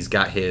is it? He's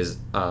got his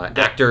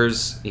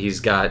actors. He's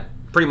got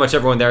pretty much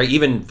everyone there.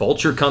 Even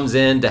Vulture comes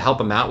in to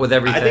help him out with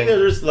everything. I think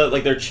they're just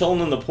like they're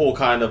chilling in the pool,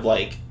 kind of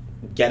like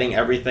getting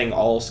everything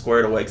all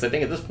squared away. Because I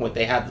think at this point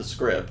they had the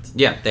script.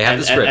 Yeah, they had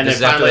the script. And this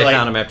is after they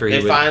found him after he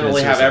they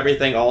finally have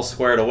everything all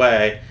squared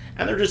away.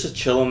 And they're just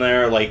chilling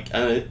there, like,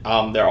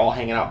 they're all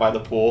hanging out by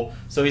the pool.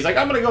 So he's like,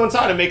 I'm going to go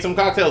inside and make some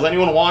cocktails.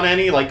 Anyone want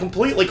any? Like,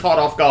 completely caught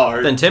off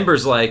guard. Then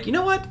Timber's like, you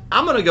know what?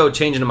 I'm going to go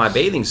change into my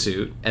bathing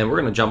suit, and we're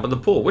going to jump in the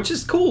pool, which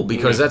is cool,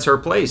 because that's her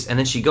place. And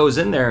then she goes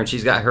in there, and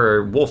she's got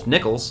her Wolf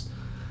Nichols,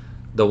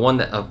 the one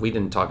that, we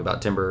didn't talk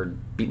about Timber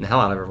beating the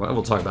hell out of everyone.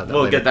 We'll talk about that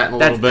later. We'll get that in a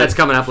little bit. That's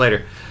coming up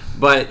later.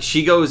 But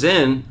she goes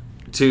in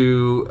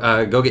to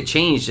go get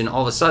changed, and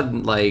all of a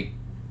sudden, like,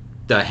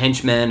 the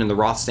henchmen and the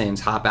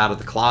Rothsteins hop out of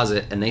the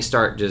closet, and they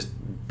start just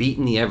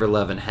beating the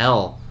ever-loving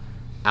hell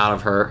out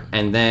of her,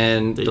 and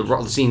then the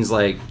Rothsteins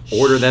like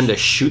order them to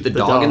shoot the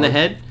dog in the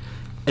head,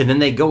 and then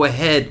they go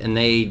ahead and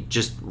they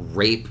just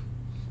rape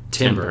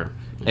Timber.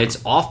 Yeah.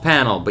 It's off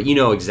panel, but you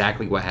know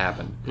exactly what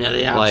happened. Yeah,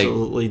 they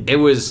absolutely. Like, it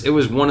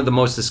was one of the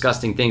most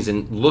disgusting things,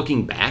 and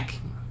looking back,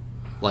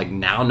 like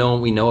now knowing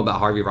what we know about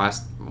Harvey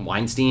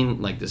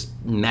Weinstein, like this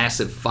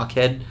massive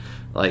fuckhead,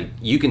 like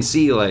you can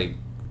see like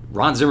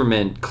Ron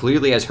Zimmerman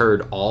clearly has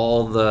heard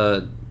all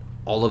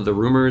of the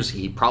rumors.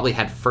 He probably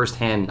had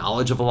firsthand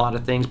knowledge of a lot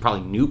of things,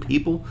 probably knew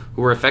people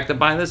who were affected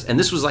by this, and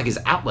this was like his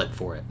outlet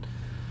for it.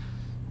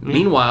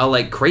 Meanwhile,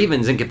 like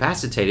Craven's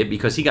incapacitated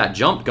because he got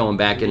jumped going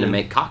back in to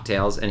make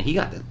cocktails, and he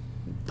got the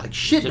like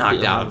shit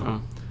knocked out of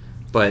him.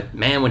 But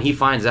man, when he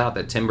finds out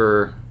that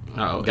Timber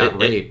got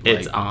raped,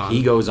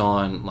 he goes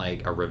on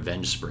like a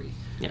revenge spree.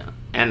 Yeah,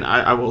 and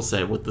I will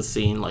say with the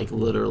scene, like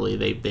literally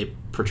they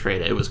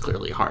portrayed it. It was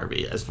clearly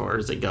Harvey as far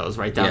as it goes,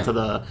 right down to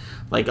the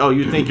like, oh,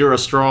 you think you're a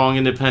strong,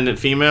 independent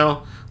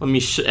female? Let me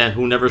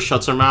who never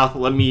shuts her mouth.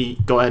 Let me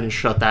go ahead and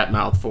shut that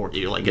mouth for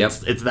you. Like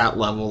it's that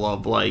level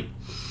of like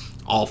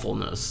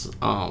awfulness.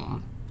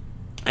 And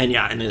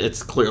yeah, and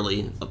it's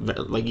clearly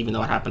like even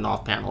though it happened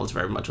off panel, it's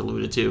very much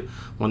alluded to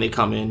when they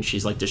come in.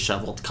 She's like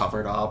disheveled,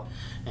 covered up,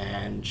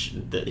 and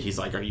he's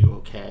like, "Are you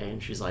okay?"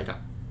 And she's like,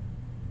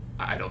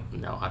 I don't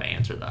know how to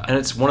answer that. And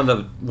it's one of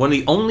the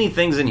only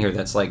things in here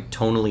that's like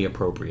tonally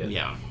appropriate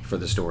for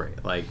the story.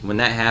 Like when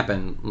that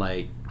happened,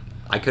 like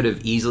I could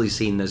have easily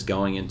seen this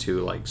going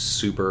into like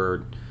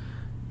super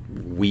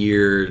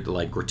weird,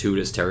 like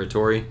gratuitous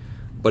territory,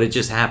 but it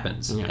just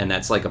happens. And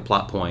that's like a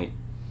plot point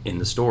in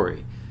the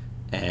story.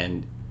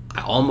 And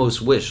I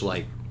almost wish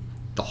like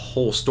the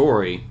whole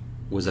story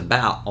was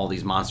about all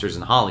these monsters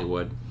in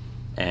Hollywood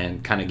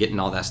and kind of getting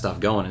all that stuff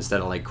going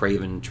instead of like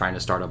Craven trying to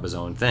start up his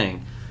own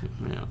thing.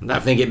 I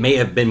think it may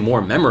have been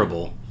more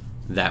memorable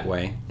that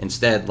way.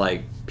 Instead,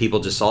 like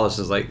people just saw this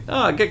as like,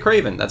 oh, get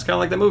Craven. That's kind of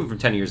like that movie from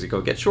 10 years ago,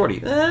 Get Shorty.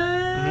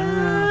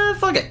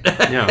 Fuck it.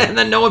 And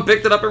then no one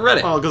picked it up and read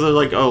it. Well, because they're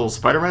like, oh,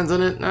 Spider-Man's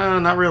in it? No,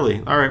 not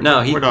really. All right,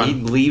 no, we're done. He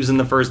leaves in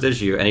the first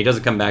issue, and he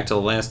doesn't come back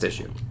till the last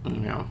issue.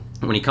 Yeah.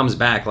 When he comes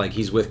back, like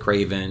he's with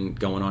Craven,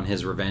 going on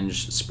his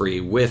revenge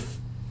spree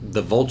with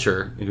the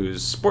Vulture,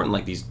 who's sporting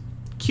like these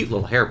cute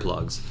little hair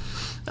plugs.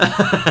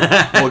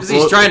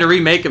 He's trying to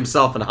remake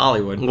himself in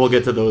Hollywood. We'll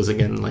get to those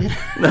again later.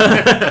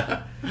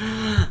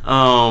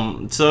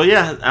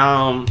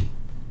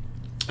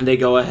 They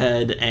go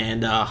ahead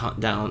and hunt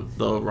down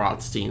the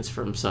Rothsteins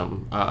from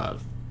some.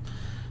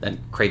 Then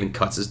Craven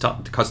cuts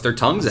their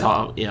tongues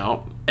out.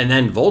 And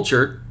then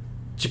Vulture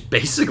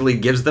basically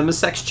gives them a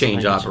sex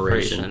change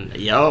operation.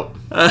 Yep.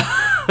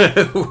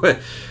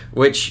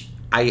 which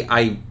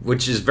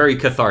is very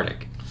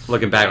cathartic.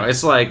 Looking back,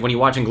 it's like when you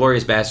watch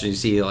Inglourious Basterds, you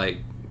see like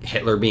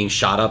Hitler being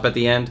shot up at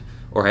the end.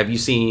 Or have you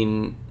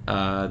seen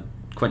Quentin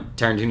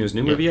Tarantino's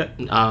new movie yet?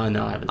 No,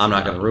 I haven't. I'm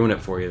not going to ruin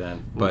it for you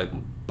then. But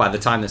by the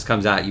time this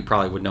comes out, you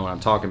probably would know what I'm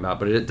talking about.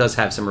 But it does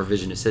have some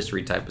revisionist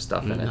history type of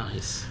stuff in it.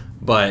 Nice.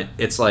 But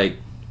it's like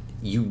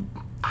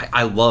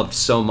I loved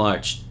so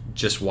much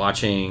just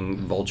watching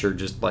Vulture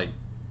just like.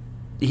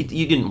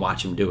 You didn't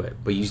watch him do it,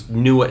 but you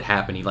knew what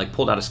happened. He like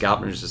pulled out a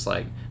scalpel and was just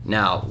like,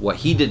 now what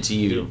he did to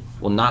you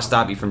will not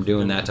stop you from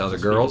doing that to other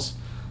girls,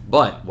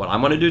 but what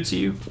I'm going to do to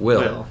you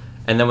will.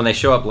 And then when they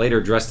show up later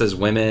dressed as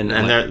women,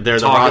 and like, they're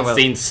the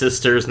Rothstein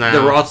sisters now.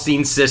 The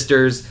Rothstein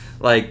sisters,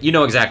 like you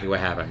know exactly what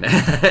happened.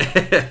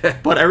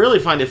 But I really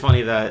find it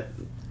funny that,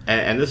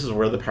 and this is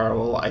where the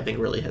parallel I think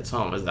really hits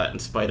home, is that in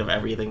spite of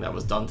everything that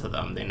was done to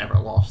them, they never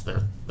lost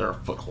their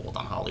foothold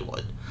on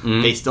Hollywood.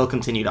 Mm-hmm. They still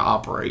continue to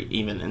operate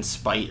even in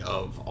spite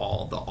of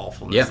all the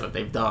awfulness that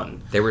they've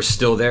done. They were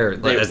still there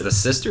as the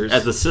sisters.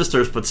 As the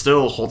sisters, but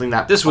still holding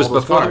that. This was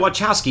before the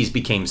Wachowskis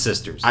became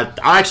sisters.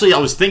 I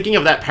was thinking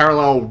of that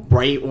parallel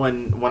right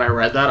when I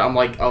read that. I'm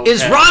like, oh,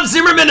 is Ron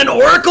Zimmerman an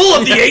oracle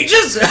of the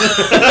ages?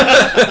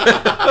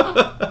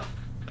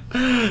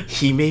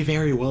 He may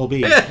very well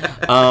be.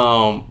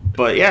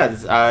 But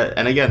yeah,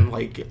 and again,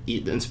 like,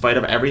 in spite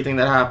of everything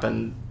that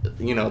happened,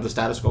 the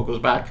status quo goes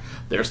back.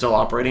 They're still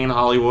operating in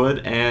Hollywood,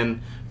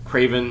 and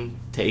Craven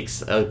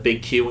takes a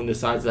big cue and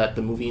decides that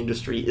the movie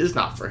industry is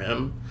not for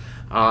him,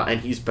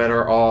 and he's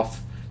better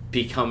off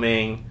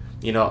becoming,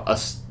 a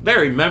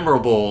very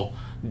memorable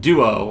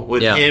duo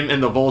with him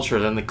and the Vulture.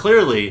 Then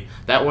clearly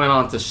that went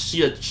on to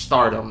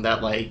stardom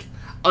that, like,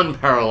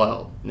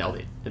 unparalleled. No,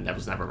 it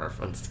was never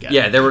referenced again.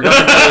 Yeah, they were going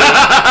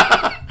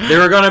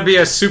to be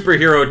a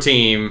superhero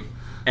team,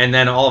 and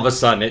then all of a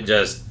sudden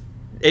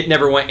it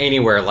never went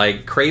anywhere.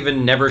 Like,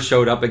 Craven never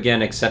showed up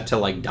again except to,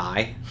 like,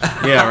 die.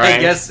 Yeah, right. I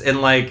guess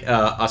in, like,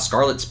 a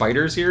Scarlet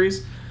Spider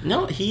series.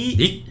 No,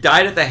 he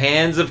died at the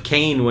hands of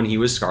Kane when he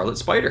was Scarlet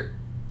Spider.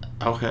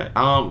 Okay.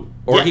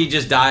 Or he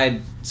just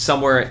died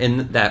somewhere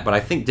in that. But I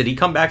think, did he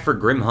come back for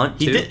Grim Hunt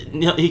too? He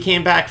did. He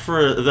came back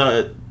for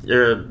the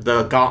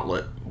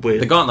Gauntlet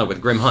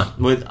with Grim Hunt.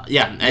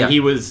 He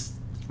was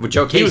with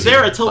Joe Casey. He was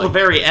there until the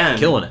very end,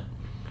 killing it.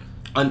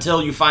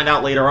 Until you find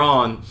out later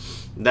on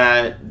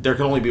that there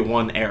can only be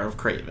one heir of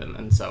Craven,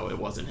 and so it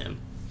wasn't him.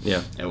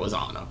 Yeah, it was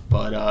Anna.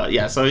 But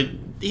so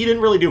he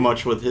didn't really do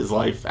much with his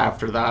life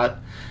after that.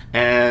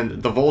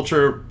 And the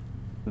Vulture,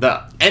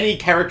 any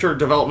character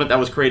development that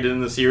was created in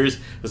the series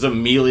was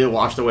immediately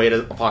washed away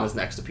upon his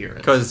next appearance.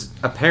 Because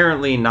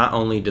apparently, not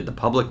only did the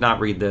public not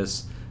read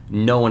this,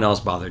 no one else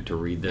bothered to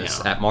read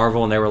this at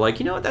Marvel, and they were like,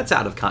 you know what, that's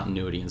out of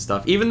continuity and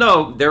stuff. Even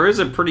though there is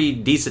a pretty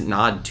decent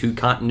nod to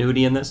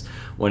continuity in this,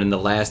 when in the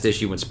last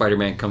issue, when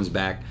Spider-Man comes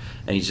back,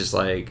 and he's just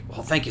like,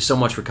 well, thank you so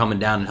much for coming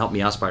down and helping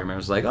me out, Spider-Man. I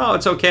was like, oh,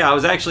 it's okay, I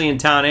was actually in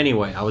town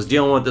anyway. I was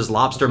dealing with this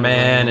Lobster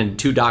Man and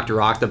 2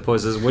 Dr.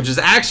 Octopuses, which is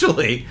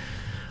actually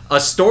a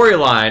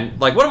storyline,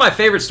 like one of my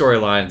favorite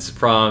storylines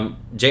from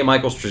J.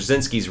 Michael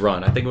Straczynski's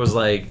run. I think it was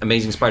like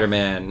Amazing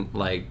Spider-Man,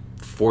 like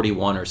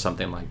 41 or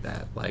something like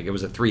that. Like, it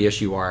was a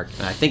 3-issue arc,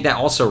 and I think that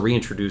also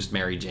reintroduced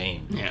Mary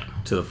Jane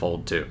to the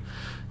fold too.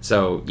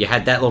 So you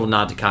had that little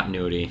nod to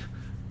continuity.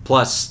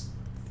 Plus,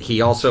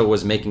 he also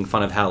was making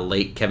fun of how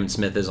late Kevin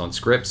Smith is on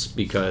scripts,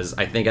 because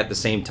I think at the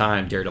same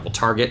time Daredevil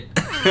Target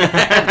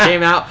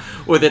came out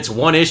with its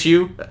 1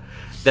 issue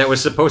that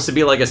was supposed to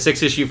be like a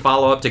 6-issue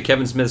follow-up to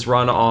Kevin Smith's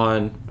run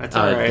on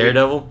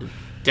Daredevil.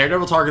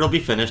 Daredevil Target will be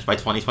finished by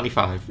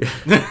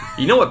 2025.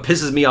 You know what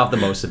pisses me off the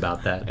most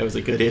about that? It was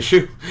a good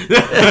issue.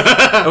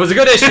 It was a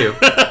good issue.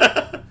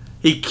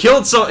 He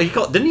killed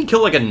didn't he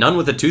kill like a nun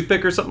with a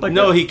toothpick or something like that?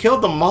 No, he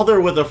killed the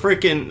mother with a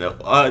freaking...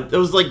 it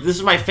was like, this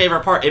is my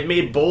favorite part. It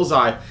made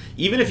Bullseye.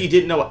 Even if you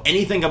didn't know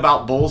anything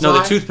about Bullseye... No,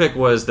 the toothpick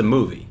was the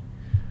movie.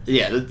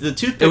 Yeah, the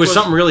toothpick It was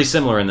something really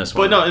similar in this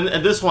one. But no,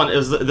 in this one, it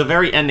was the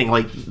very ending.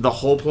 Like, the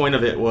whole point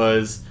of it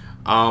was...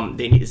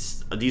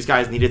 these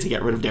guys needed to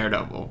get rid of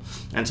Daredevil,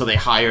 and so they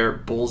hire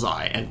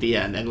Bullseye at the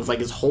end, and it's like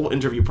his whole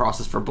interview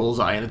process for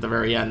Bullseye, and at the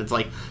very end it's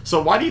like,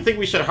 so why do you think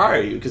we should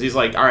hire you? Because he's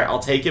like, alright, I'll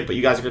take it, but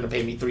you guys are going to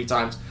pay me 3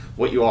 times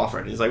what you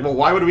offered. And he's like, well,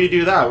 why would we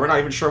do that? We're not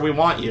even sure we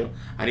want you.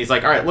 And he's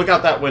like, alright, look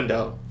out that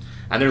window.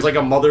 And there's like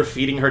a mother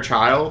feeding her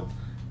child,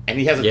 and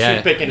he has a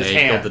toothpick in his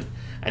hand,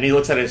 and he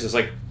looks at it and it's just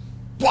like,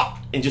 what?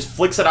 And just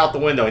flicks it out the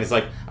window, and he's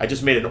like, I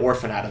just made an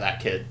orphan out of that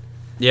kid.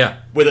 Yeah.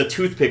 With a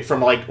toothpick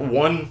from like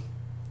one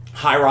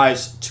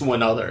high-rise to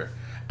another,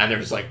 and they're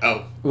just like,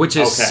 oh, which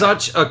is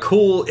such a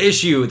cool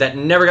issue that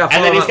never got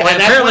followed up.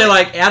 And apparently,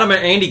 like, Adam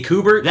and Andy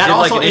Kubert that did,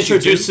 also like, an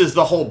introduces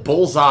the whole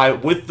Bullseye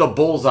with the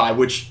Bullseye,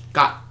 which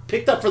got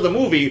picked up for the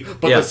movie,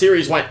 but the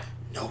series went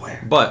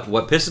nowhere. But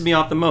what pisses me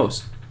off the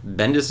most,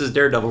 Bendis'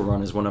 Daredevil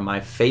run is one of my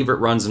favorite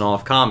runs in all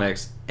of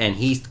comics, and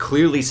he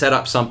clearly set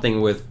up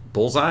something with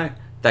Bullseye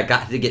that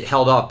got to get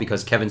held off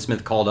because Kevin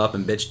Smith called up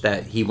and bitched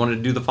that he wanted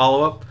to do the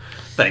follow-up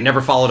that he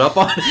never followed up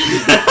on.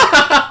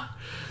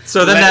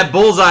 So then that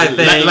Bullseye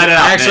thing let it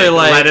out, actually man.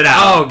 like, let it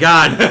out. Oh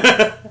god,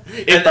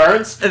 it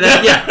burns. And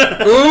then,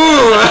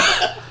 ooh,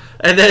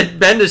 and then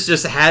Bendis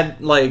just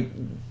had like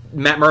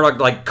Matt Murdock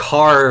like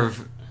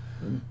carve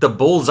the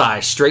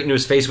Bullseye straight into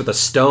his face with a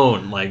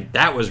stone. Like,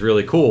 that was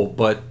really cool,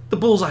 but the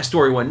Bullseye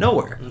story went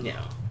nowhere.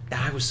 Yeah,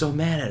 I was so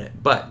mad at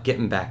it. But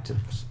getting back to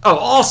this,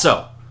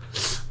 also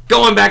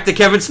going back to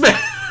Kevin Smith.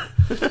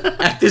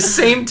 At the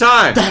same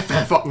time, that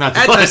fat fuck.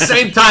 At the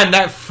same time,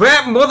 that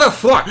fat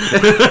motherfucker,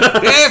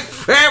 that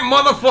fat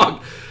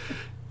motherfucker.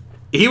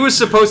 He was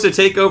supposed to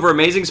take over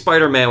Amazing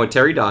Spider-Man with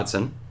Terry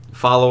Dodson,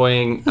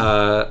 following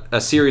a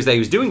series that he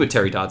was doing with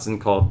Terry Dodson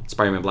called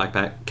Spider-Man Black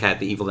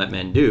Cat: The Evil That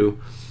Men Do,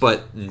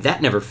 but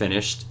that never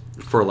finished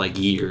for like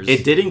years.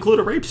 It did include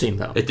a rape scene,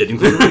 though. It did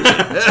include a rape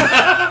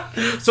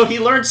scene. So he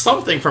learned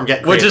something from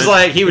Get Craven. Which is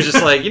like, he was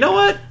just like, you know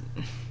what?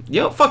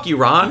 Yo, fuck you,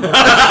 Ron.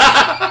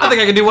 I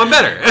think I can do one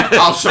better.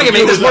 I can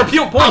make this more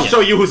poignant. I'll show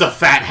you who's a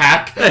fat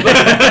hack.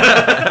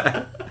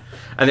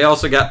 And they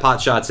also got pot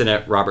shots in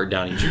at Robert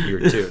Downey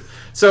Jr. too.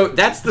 So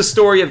that's the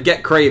story of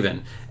Get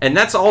Craven. And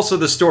that's also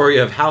the story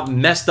of how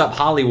messed up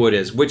Hollywood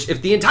is. Which,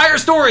 if the entire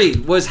story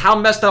was how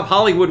messed up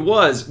Hollywood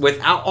was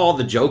without all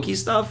the jokey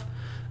stuff,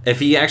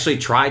 if he actually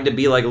tried to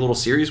be like a little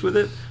serious with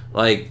it,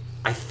 like,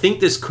 I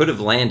think this could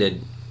have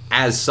landed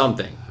as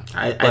something.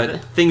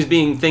 But things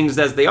being things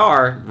as they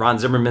are, Ron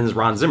Zimmerman's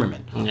Ron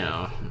Zimmerman.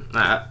 Yeah.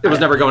 It was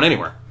never going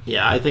anywhere.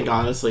 Yeah, I think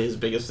honestly his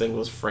biggest thing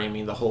was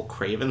framing the whole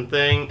Craven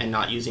thing and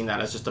not using that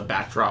as just a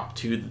backdrop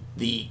to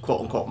the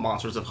quote-unquote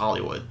Monsters of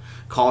Hollywood.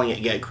 Calling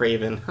it Get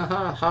Craven, ha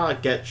ha ha,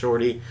 Get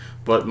Shorty.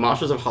 But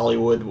Monsters of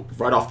Hollywood,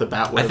 right off the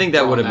bat, I think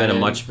that would have been a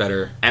much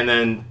better... And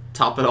then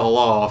top it all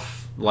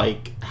off,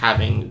 like,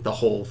 having the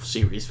whole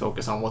series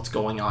focus on what's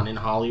going on in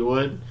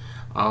Hollywood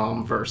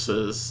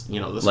versus, you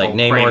know, this like whole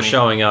Namor framing.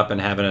 showing up and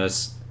having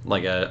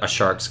a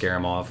shark scare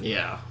him off.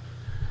 Yeah.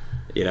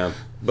 You know,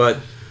 but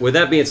with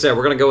that being said,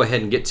 we're going to go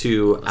ahead and get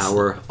to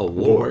our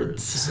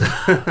awards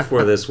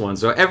for this one.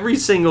 So every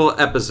single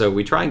episode,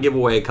 we try and give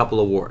away a couple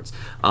awards.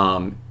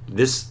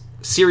 This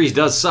series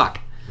does suck.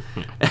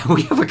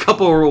 We have a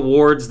couple of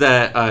awards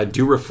that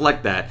do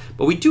reflect that,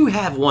 but we do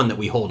have one that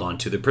we hold on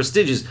to, the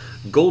prestigious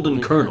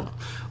Golden Kernel,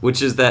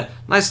 which is that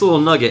nice little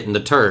nugget in the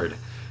turd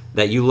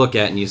that you look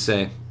at and you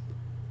say,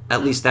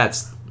 at least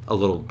that's a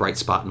little bright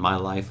spot in my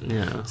life.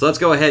 Yeah. So let's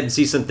go ahead and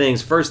see some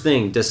things. First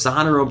thing,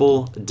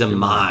 dishonorable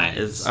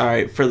demise. All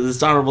right, for the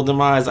dishonorable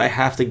demise, I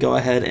have to go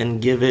ahead and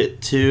give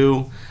it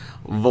to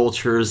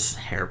Vulture's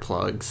hair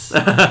plugs.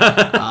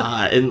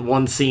 In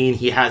one scene,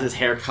 he has his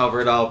hair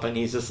covered up, and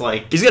he's just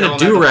like... He's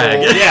got a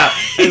do-rag. Yeah.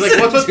 He's like,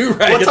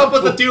 what's up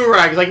with the do-rag?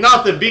 do-rag? He's like,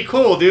 nothing, be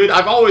cool, dude.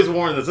 I've always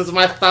worn this. This is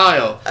my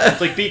style.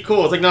 It's like, be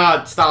cool. It's like,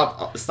 nah,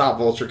 stop,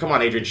 Vulture. Come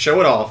on, Adrian, show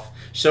it off.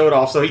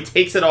 So he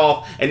takes it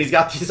off, and he's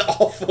got these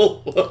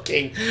awful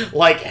looking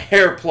like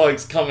hair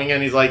plugs coming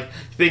in. He's like,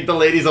 think the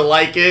ladies will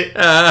like it?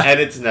 And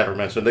it's never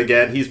mentioned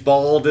again. He's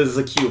bald as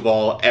a cue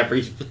ball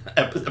every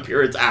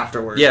appearance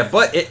afterwards. Yeah,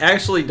 but it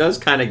actually does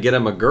kind of get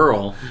him a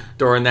girl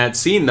during that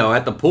scene, though,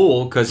 at the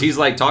pool, because he's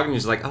like talking,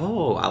 he's like,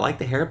 oh, I like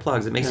the hair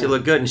plugs. It makes you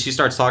look good. And she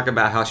starts talking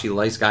about how she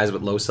likes guys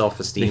with low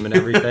self-esteem and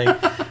everything.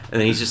 And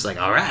then he's just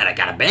like, all right, I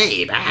got a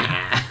babe.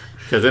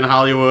 Because in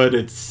Hollywood,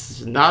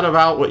 it's not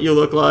about what you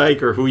look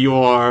like or who you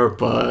are,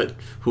 but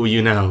who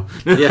you know.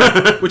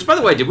 Yeah. Which, by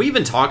the way, did we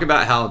even talk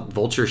about how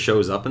Vulture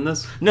shows up in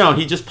this? No,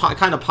 he just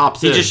kind of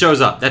pops in. He just shows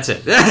up. That's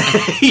it.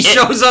 He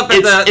shows up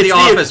at the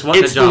office.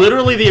 It's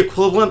literally the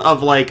equivalent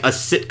of like a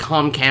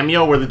sitcom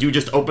cameo where the dude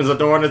just opens the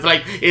door and it's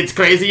like, it's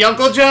crazy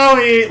Uncle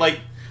Joey. Like,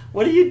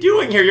 what are you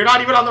doing here? You're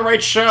not even on the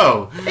right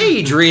show.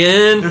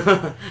 Adrian.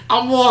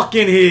 I'm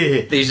walking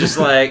here. He's just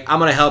like, I'm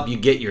gonna help you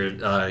get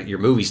your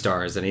movie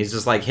stars, and he's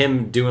just like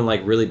him doing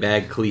like really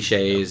bad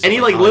cliches. And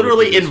he like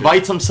literally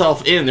invites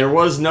himself in. There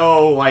was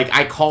no like,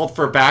 I called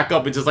for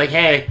backup. It's just like,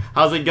 hey,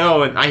 how's it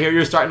going? I hear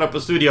you're starting up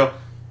a studio.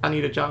 I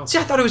need a job. See,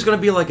 I thought it was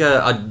gonna be like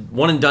a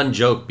one and done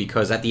joke,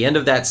 because at the end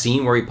of that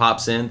scene where he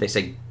pops in, they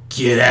say,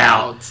 "Get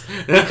out,"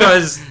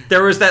 because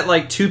there was that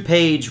like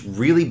 2-page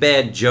really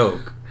bad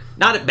joke.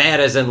 Not bad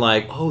as in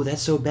like, oh,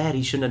 that's so bad,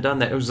 he shouldn't have done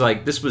that. It was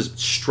like, this was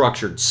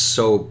structured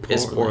so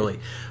piss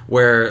poorly.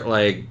 Where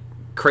like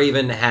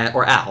Craven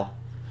or Al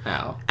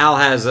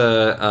has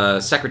a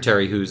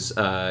secretary who's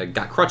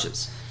got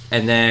crutches.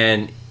 And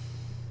then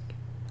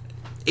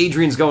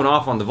Adrian's going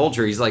off on the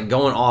Vulture. He's like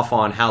going off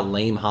on how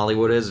lame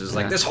Hollywood is. It's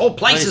like, this whole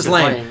place is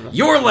lame.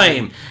 You're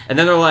lame. And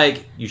then they're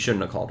like, you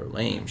shouldn't have called her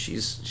lame.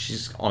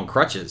 She's on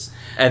crutches.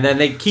 And then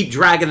they keep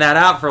dragging that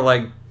out for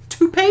like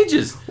 2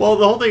 pages. Well,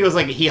 the whole thing was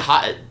like,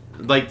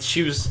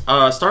 she was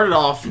started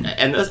off,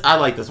 and I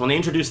like this when they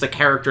introduced the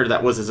character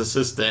that was his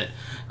assistant.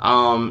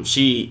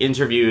 She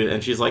interviewed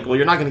and she's like, well,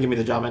 you're not going to give me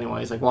the job anyway.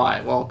 He's like,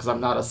 why? Well, because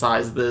I'm not a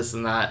size this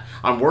and that.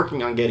 I'm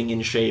working on getting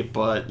in shape,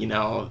 but you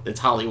know,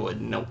 it's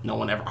Hollywood. No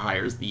one ever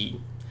hires the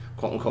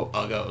quote unquote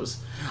uggos.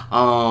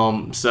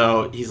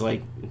 So he's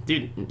like,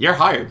 dude, you're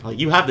hired. Like,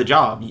 you have the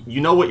job.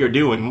 You know what you're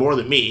doing more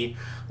than me.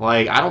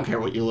 Like, I don't care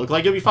what you look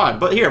like, you'll be fine.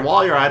 But here,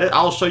 while you're at it,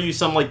 I'll show you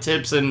some, like,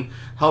 tips and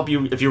help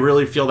you if you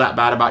really feel that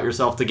bad about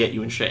yourself to get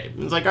you in shape.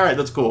 And it's like, all right,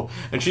 that's cool.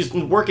 And she's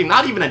been working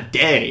not even a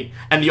day,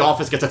 and the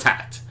office gets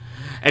attacked.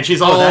 And she's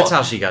all... that's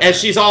how she got And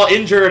she's all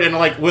injured and,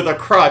 like, with a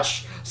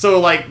crutch. So,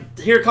 like,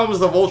 here comes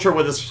the Vulture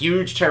with this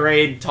huge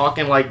tirade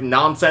talking, like,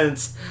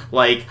 nonsense,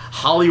 like,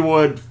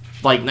 Hollywood,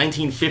 like,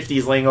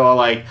 1950s lingo,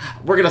 like,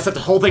 we're gonna set the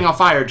whole thing on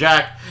fire,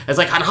 Jack. It's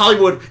like, on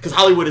Hollywood, because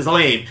Hollywood is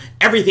lame.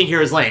 Everything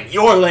here is lame.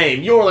 You're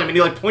lame. You're lame. And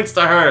he, like, points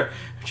to her.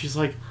 And she's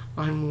like,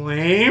 I'm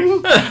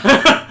lame?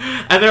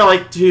 And they're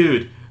like,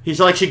 dude. He's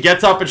like, she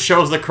gets up and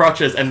shows the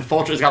crutches, and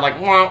Vulture's got, like,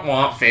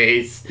 wah-wah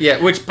face.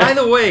 Yeah, which, by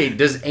the way,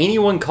 does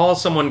anyone call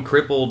someone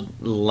crippled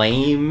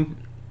lame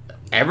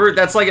ever?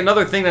 That's, like,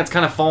 another thing that's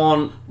kind of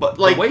fallen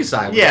the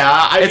wayside.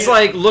 Yeah. It's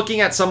like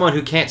looking at someone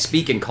who can't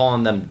speak and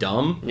calling them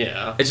dumb.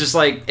 Yeah. It's just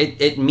like,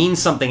 it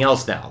means something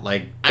else now.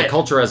 Like, the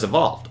culture has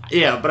evolved.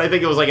 Yeah, but I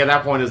think it was like at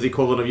that point it was the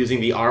equivalent of using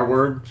the R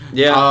word.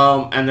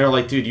 Yeah. And they're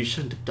like, dude, you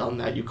shouldn't have done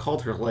that. You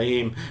called her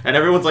lame. And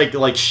everyone's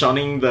like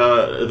shunning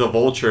the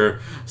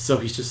Vulture. So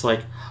he's just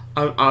like,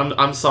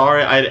 I'm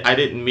sorry. I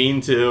didn't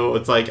mean to.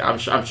 It's like, I'm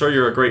sure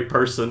you're a great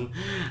person.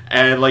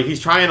 And like he's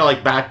trying to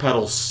like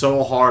backpedal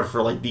so hard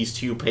for like these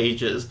 2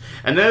 pages.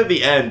 And then at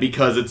the end,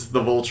 because it's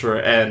the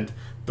Vulture and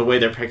the way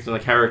they're picking the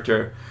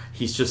character,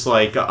 he's just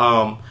like,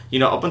 up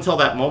until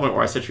that moment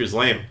where I said she was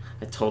lame,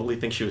 I totally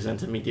think she was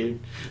into me,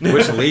 dude.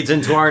 Which leads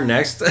into our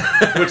next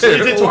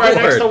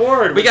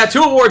award. We got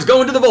 2 awards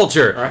going to the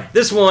Vulture. All right.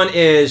 This one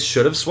is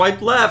Should Have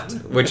Swiped Left,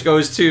 which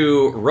goes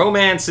to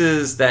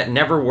romances that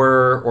never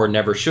were or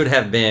never should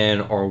have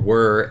been or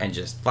were and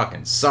just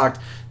fucking sucked.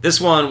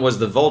 This one was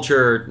the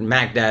Vulture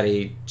Mac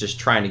Daddy just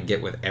trying to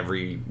get with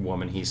every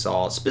woman he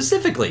saw,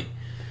 specifically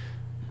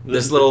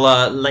this little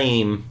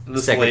lame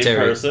secretary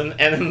person,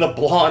 and then the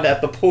blonde at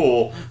the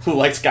pool who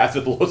likes guys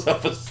with low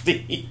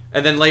self-esteem.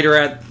 And then later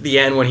at the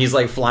end when he's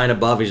like flying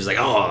above, he's just like,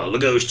 oh,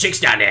 look at those chicks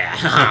down there.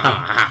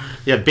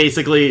 Yeah,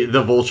 basically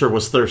the Vulture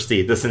was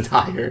thirsty this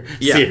entire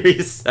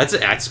series.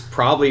 That's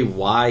probably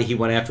why he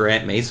went after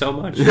Aunt May so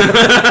much. In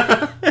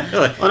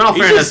all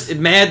he's fairness, just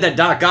mad that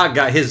Doc Ock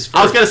got his first.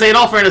 I was gonna say, in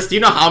all fairness, do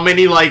you know how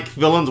many like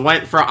villains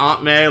went for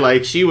Aunt May?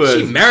 Like she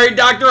married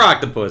Dr.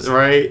 Octopus,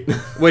 right?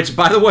 Which,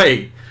 by the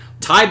way,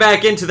 tie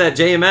back into that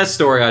JMS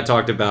story I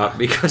talked about,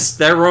 because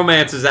their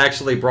romance is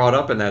actually brought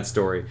up in that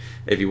story,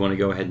 if you want to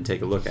go ahead and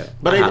take a look at it.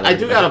 But I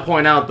do gotta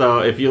point out, though,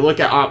 if you look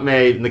at Aunt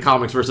May in the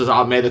comics versus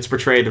Aunt May that's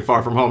portrayed in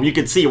Far From Home, you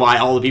can see why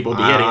all the people would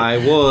be hitting. I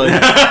would.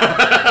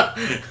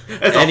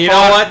 And you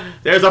know what?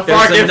 There's a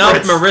far There's enough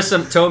difference. Marissa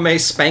Tomei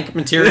spank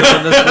material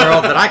in this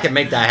world that I can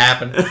make that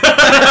happen.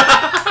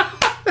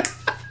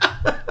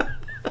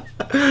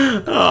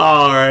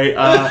 All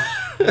right.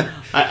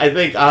 I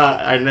think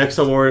our next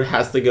award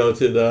has to go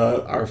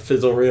to our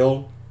Fizzle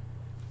Reel.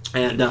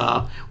 And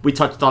we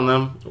touched on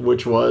them,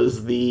 which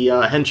was the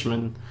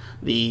Henchman,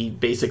 the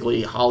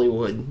basically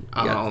Hollywood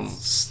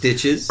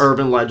Stitches.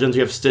 urban legends.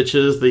 You have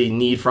Stitches, the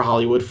need for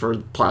Hollywood for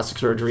plastic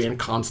surgery and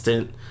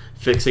constant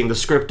fixing. The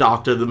script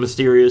doctor, the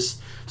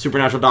mysterious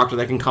supernatural doctor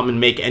that can come and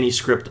make any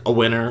script a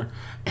winner.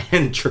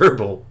 And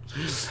Gerbil,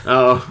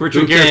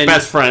 Richard Gere's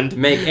best friend.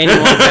 Make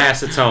anyone's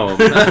ass its home.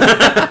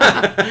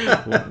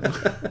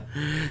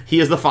 He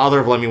is the father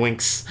of Lemmy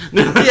Winks.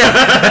 Lemmy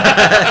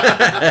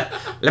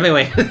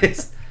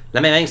Winks.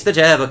 Lemmy Winks, the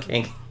Gerbil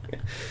King.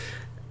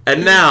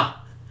 And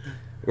now,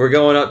 we're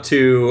going up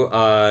to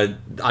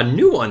a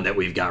new one that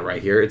we've got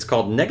right here. It's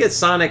called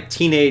Negasonic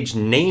Teenage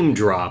Name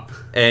Drop.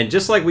 And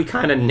just like we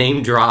kind of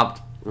name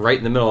dropped right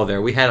in the middle of there,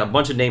 we had a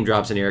bunch of name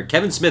drops in here.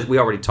 Kevin Smith, we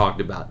already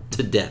talked about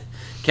to death.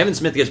 Kevin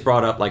Smith gets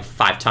brought up like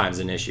 5 times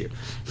an issue.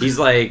 He's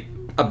like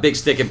a big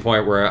sticking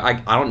point where I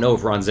don't know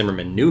if Ron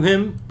Zimmerman knew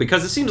him,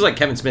 because it seems like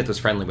Kevin Smith was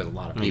friendly with a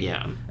lot of people.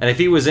 Yeah. And if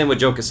he was in with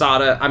Joe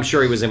Quesada, I'm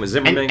sure he was in with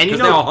Zimmerman, because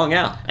they all hung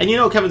out. And you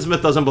know Kevin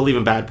Smith doesn't believe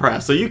in bad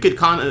press, so you could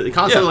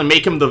constantly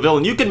make him the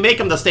villain. You could make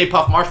him the Stay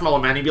Puft Marshmallow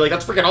Man. He'd be like,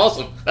 that's freaking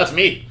awesome. That's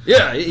me.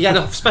 Yeah, he had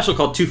a special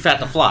called Too Fat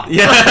to Fly.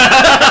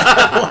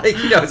 Yeah. Like,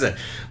 he knows it.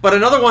 But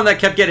another one that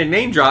kept getting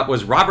name dropped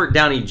was Robert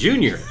Downey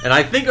Jr. And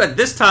I think at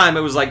this time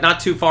it was like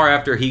not too far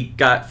after he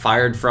got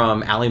fired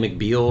from Ally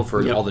McBeal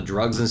for all the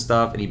drugs and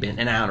stuff, and he'd been in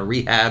and out of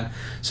rehab.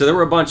 So there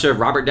were a bunch of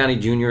Robert Downey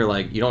Jr.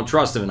 like, you don't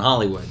trust him in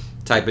Hollywood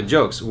type of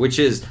jokes, which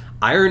is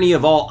irony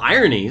of all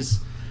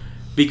ironies,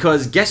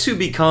 because guess who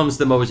becomes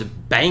the most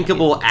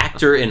bankable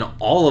actor in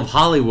all of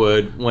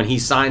Hollywood when he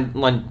signed,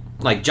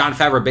 like Jon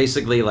Favreau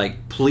basically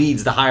like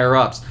pleads the higher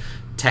ups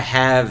to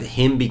have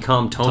him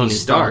become Tony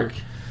Stark.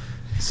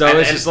 So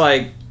it's just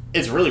like...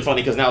 It's really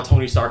funny because now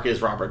Tony Stark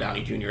is Robert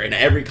Downey Jr. And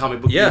every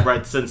comic book you've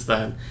read since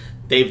then,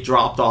 they've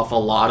dropped off a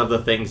lot of the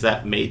things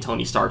that made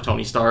Tony Stark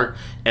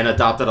and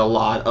adopted a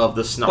lot of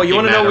the snarky. Well, you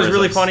want to know what was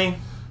really funny?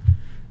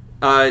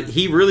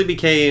 He really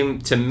became,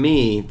 to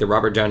me, the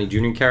Robert Downey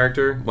Jr.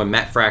 character when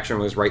Matt Fraction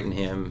was writing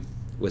him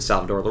with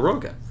Salvador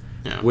LaRocca,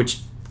 which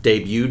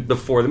debuted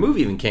before the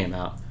movie even came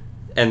out.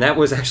 And that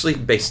was actually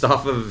based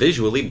off of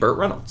visually Burt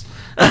Reynolds.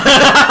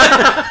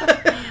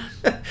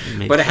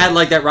 But it had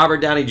like that Robert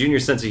Downey Jr.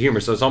 sense of humor,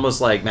 so it's almost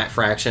like Matt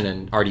Fraction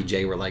and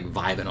RDJ were like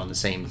vibing on the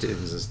same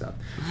tunes and stuff.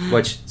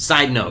 Which,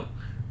 side note,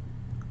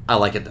 I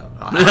like it though.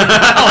 I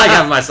like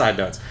having my side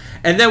notes.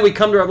 And then we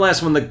come to our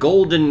last one, the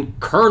Golden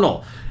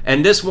Colonel.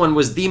 And this one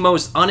was the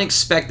most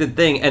unexpected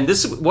thing. And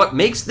this is what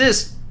makes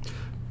this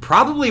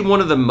probably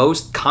one of the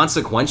most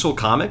consequential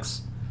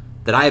comics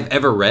that I have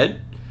ever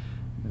read,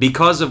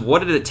 because of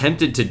what it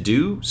attempted to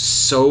do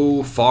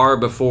so far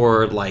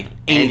before like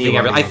anything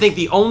ever. I think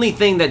the only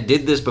thing that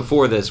did this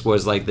before this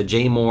was like the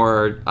Jay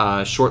Moore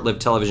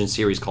short-lived television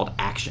series called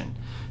Action.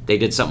 They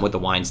did something with the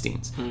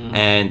Weinsteins,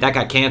 and that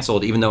got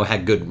canceled even though it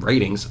had good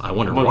ratings. I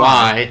wonder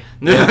why.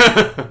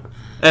 Yeah.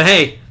 And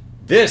hey,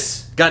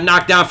 this got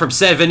knocked down from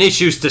 7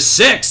 issues to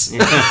 6.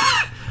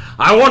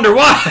 I wonder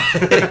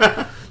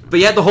why. But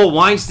you had the whole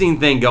Weinstein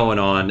thing going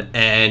on,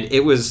 and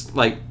it was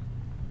like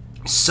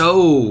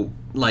so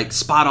like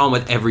spot on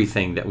with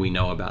everything that we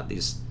know about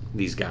these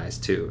guys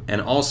too.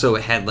 And also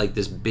it had like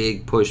this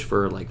big push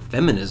for like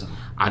feminism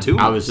too.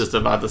 I was just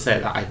about to say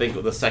that. I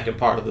think the second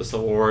part of this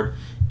award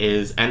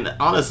is, and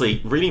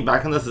honestly, reading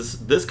back on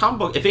this comic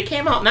book, if it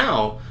came out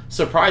now,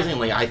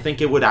 surprisingly, I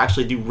think it would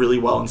actually do really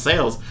well in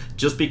sales,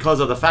 just because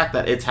of the fact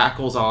that it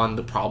tackles on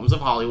the problems of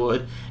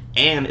Hollywood,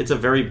 and it's a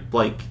very,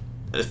 like,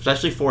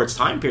 especially for its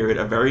time period,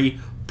 a very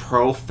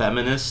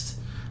pro-feminist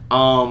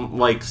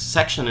like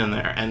section in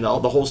there, and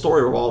the whole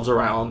story revolves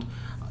around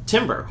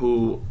Timber,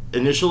 who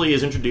initially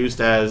is introduced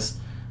as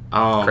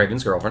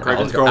Craven's girlfriend.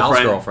 Craven's Al's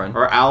girlfriend.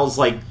 Or Al's,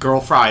 like,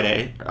 Girl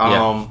Friday.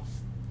 Yeah.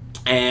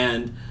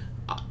 And,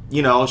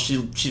 you know,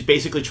 she's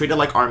basically treated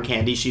like arm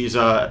candy. She's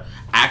a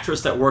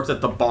actress that works at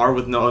the bar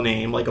with no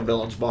name, like a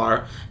village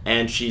bar,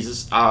 and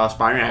she's an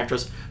aspiring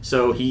actress.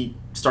 So he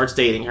starts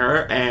dating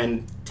her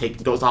and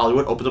goes to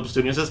Hollywood, opens up a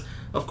studio and says,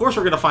 of course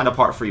we're going to find a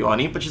part for you,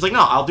 honey. But she's like,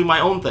 no, I'll do my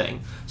own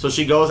thing. So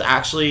she goes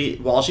actually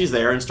while she's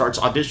there and starts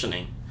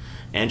auditioning.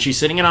 And she's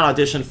sitting in an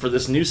audition for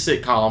this new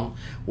sitcom,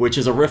 which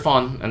is a riff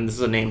on, and this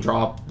is a name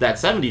drop, that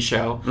 70s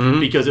show,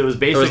 because it was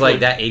basically... It was like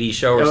that 80s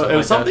show or something. It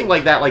was something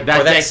like that. Or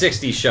that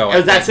 60s show. It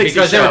was that 60s show.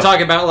 Because they were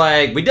talking about,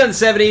 like, we've done the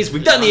 70s,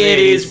 we've done the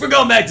 80s, we're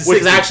going back to 60s.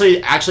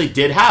 Which actually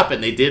did happen.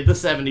 They did the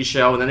 70s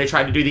show, and then they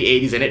tried to do the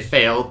 80s, and it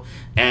failed.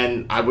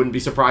 And I wouldn't be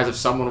surprised if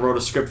someone wrote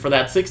a script for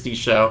that 60s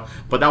show.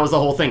 But that was the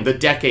whole thing, the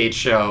decade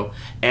show.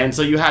 And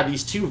so you had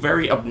these two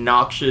very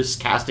obnoxious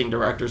casting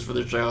directors for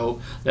the show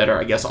that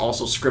are, I guess,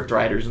 also script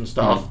writers and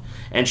stuff.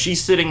 And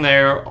she's sitting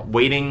there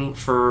waiting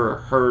for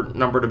her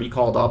number to be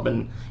called up.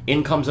 And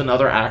in comes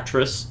another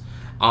actress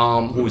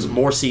who's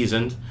more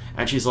seasoned.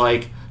 And she's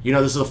like, you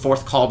know, this is the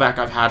fourth callback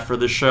I've had for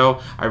this show.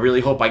 I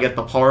really hope I get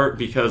the part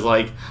because,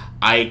 like,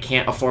 I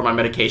can't afford my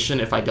medication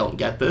if I don't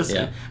get this.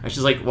 Yeah. And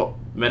she's like, what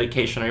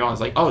medication are you on?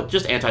 It's like, oh,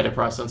 just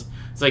antidepressants.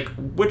 It's like,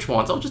 which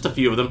ones? Oh, just a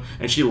few of them.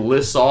 And she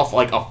lists off,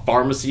 like, a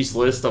pharmacy's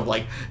list of,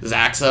 like,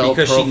 Zaxel,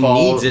 because Profol,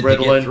 she needs it Ritalin,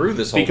 to get through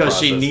this whole because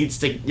process. she needs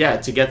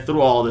to get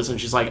through all this. And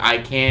she's like, I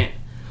can't,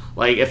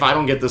 like, if I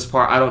don't get this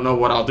part, I don't know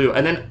what I'll do.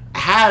 And then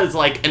has,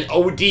 like, an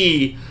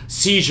OD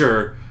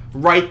seizure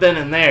right then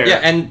and there.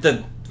 Yeah, and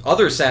the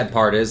other sad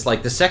part is,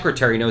 like, the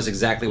secretary knows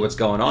exactly what's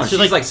going on.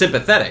 She's like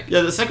sympathetic.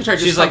 Yeah, the secretary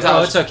just she's like, out,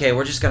 oh, it's okay,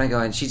 we're just gonna go,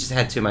 and she just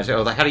had too much. I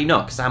was like, how do you know?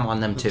 Because I'm on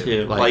them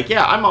too. Like,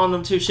 yeah, I'm on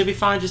them too. She'll be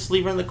fine. Just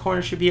leave her in the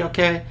corner. She'll be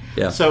okay.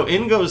 Yeah. So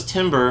in goes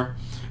Timber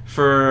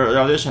for the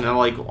audition, and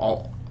like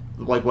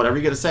whatever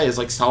you gotta say is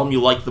like, tell them you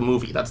like the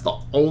movie. That's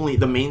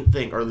the main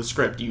thing, or the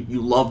script.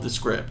 You love the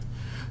script.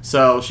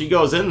 So she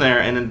goes in there,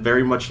 and in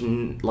very much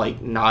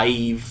like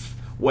naive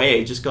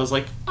way, just goes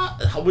like,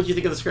 what did you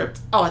think of the script?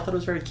 Oh, I thought it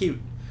was very cute.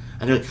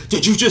 And they're like,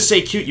 did you just say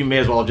cute? You may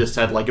as well have just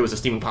said, like, it was a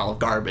steaming pile of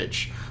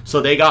garbage.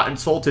 So they got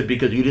insulted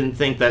because you didn't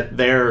think that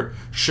their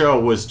show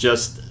was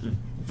just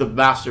the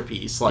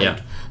masterpiece.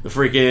 Like, the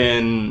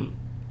freaking,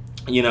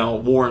 you know,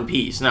 War and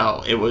Peace.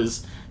 No, it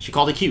was, she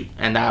called it cute.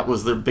 And that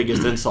was their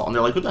biggest insult. And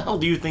they're like, what the hell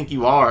do you think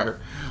you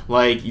are?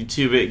 Like, you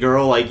 2-bit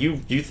girl, like, you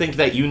think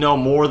that you know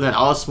more than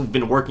us who've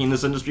been working in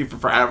this industry for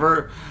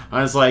forever?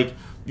 And it's like,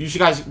 you should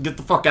guys get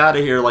the fuck out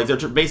of here. Like,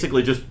 they're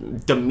basically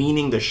just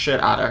demeaning the shit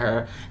out of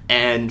her.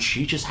 And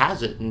she just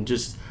has it. And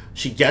just,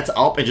 she gets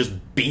up and just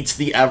beats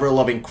the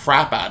ever-loving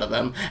crap out of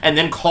them. And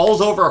then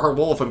calls over her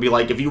wolf and be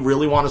like, if you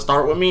really want to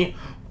start with me,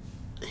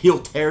 he'll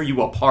tear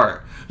you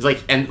apart. He's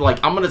like, and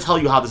like, I'm going to tell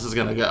you how this is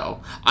going to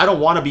go. I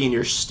don't want to be in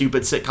your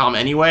stupid sitcom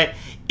anyway.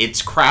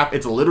 It's crap.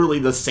 It's literally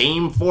the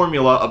same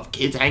formula of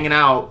kids hanging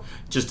out,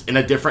 just in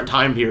a different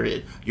time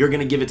period. You're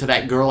going to give it to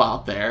that girl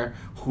out there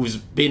who's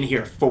been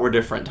here 4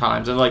 different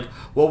times. And like,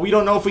 well, we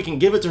don't know if we can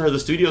give it to her. The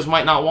studios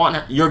might not want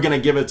her. You're going to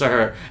give it to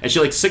her. And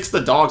she like sicks the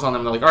dogs on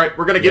them. They're like, all right,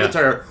 we're going to give it to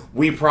her.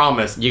 We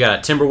promise. You got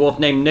a Timberwolf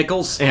named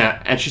Nichols?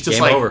 Yeah. And she's just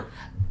Game like, over.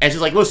 And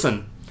she's like,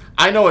 listen,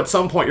 I know at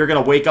some point you're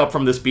going to wake up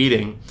from this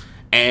beating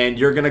and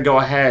you're going to go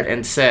ahead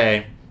and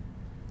say,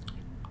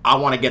 I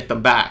want to get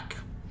them back.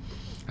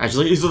 And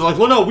he's like,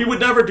 well, no, we would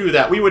never do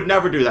that. We would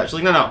never do that. She's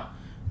like, no.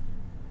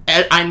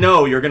 I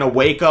know you're going to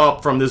wake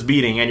up from this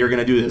beating and you're going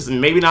to do this.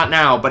 And maybe not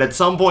now, but at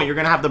some point you're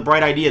going to have the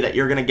bright idea that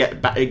you're going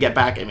to get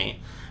back at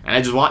me. And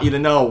I just want you to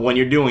know when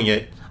you're doing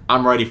it,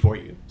 I'm ready for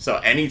you. So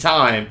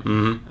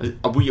anytime,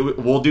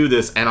 we'll do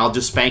this and I'll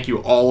just spank you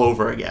all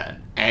over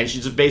again. And she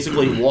just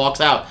basically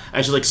walks out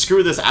and she's like,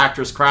 screw this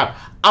actress crap.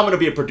 I'm going to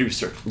be a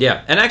producer.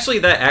 Yeah. And actually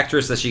that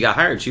actress that she got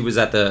hired, she was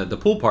at the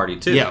pool party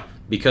too. Yeah.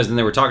 Because then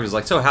they were talking, it was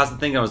like, so how's the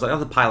thing? I was like, oh,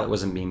 the pilot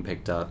wasn't being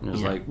picked up. And it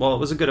was like, well, it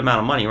was a good amount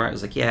of money, right? I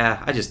was like,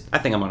 yeah, I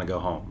think I'm going to go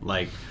home.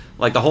 Like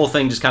the whole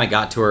thing just kind of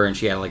got to her and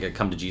she had like a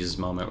come to Jesus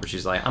moment where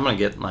she's like, I'm going to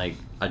get like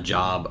a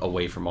job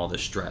away from all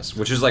this stress,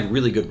 which is like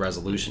really good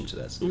resolution to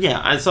this. Yeah.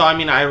 And so, I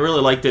mean, I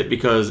really liked it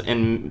because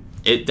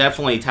it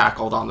definitely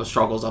tackled on the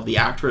struggles of the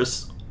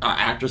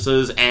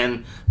actresses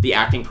and the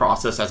acting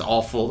process as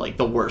awful, like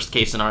the worst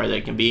case scenario that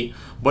it can be.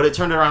 But it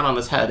turned it around on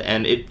its head,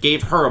 and it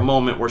gave her a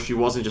moment where she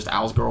wasn't just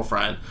Al's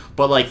girlfriend,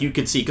 but like you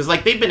could see, because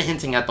like they've been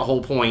hinting at the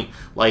whole point,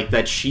 like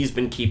that she's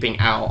been keeping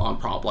Al on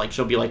prop. Like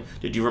she'll be like,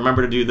 did you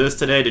remember to do this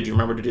today? Did you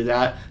remember to do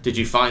that? Did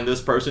you find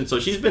this person? So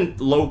she's been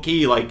low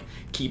key like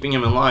keeping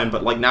him in line,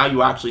 but like now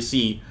you actually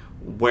see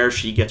where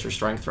she gets her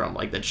strength from,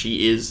 like that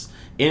she is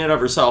in and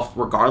of herself,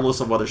 regardless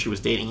of whether she was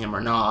dating him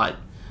or not,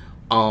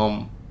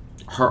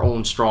 her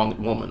own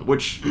strong woman,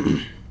 which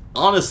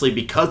honestly,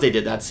 because they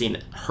did that scene,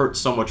 it hurt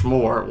so much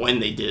more when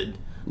they did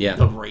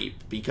the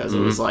rape, because it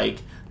was like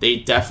they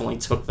definitely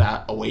took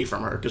that away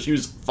from her because she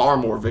was far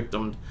more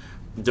victim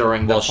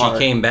during the she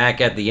came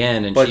back at the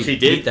end and she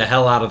beat the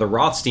hell out of the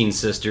Rothstein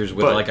sisters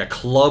with like a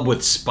club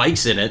with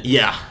spikes in it.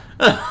 Yeah.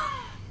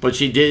 But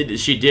she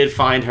did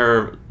find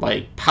her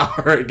like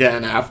power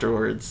again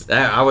afterwards.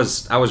 I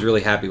was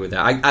really happy with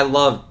that. I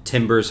love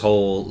Timber's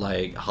whole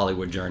like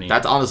Hollywood journey.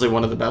 That's honestly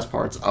one of the best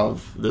parts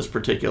of this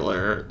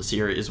particular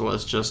series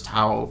was just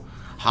how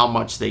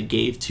much they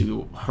gave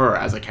to her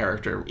as a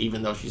character,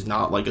 even though she's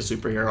not like a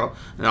superhero,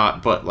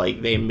 but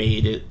like they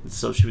made it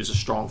so she was a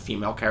strong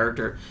female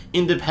character,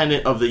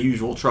 independent of the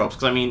usual tropes.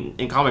 Because I mean,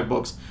 in comic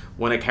books,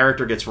 when a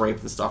character gets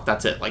raped and stuff,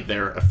 that's it. Like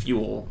they're a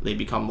fuel. They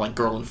become like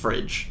girl in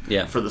fridge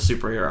for the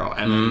superhero,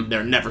 and then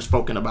they're never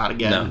spoken about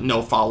again.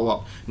 No follow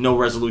up, no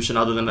resolution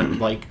other than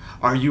like,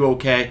 "Are you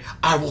okay?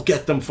 I will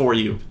get them for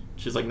you."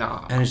 She's like,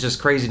 "Nah." And it's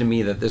just crazy to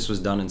me that this was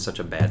done in such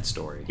a bad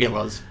story. It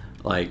was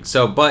like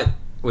so, but.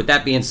 With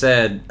that being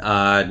said,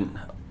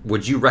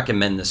 would you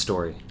recommend this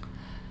story?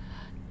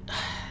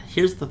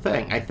 Here's the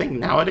thing. I think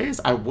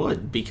nowadays I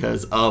would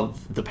because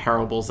of the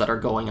parables that are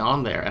going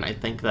on there, and I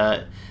think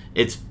that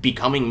it's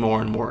becoming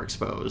more and more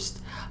exposed.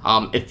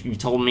 If you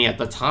told me at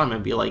the time,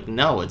 I'd be like,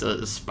 no, it's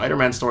a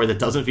Spider-Man story that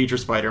doesn't feature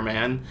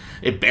Spider-Man.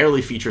 It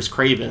barely features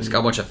Kraven. It's got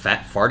a bunch of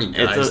fat farty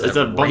guys. It's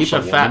a bunch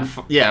of fat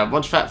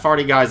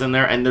farty guys in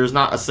there, and there's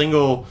not a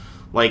single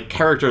like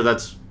character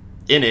that's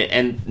in it,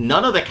 and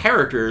none of the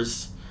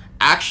characters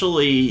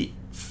actually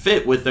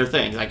fit with their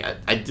things. Like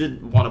I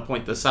did want to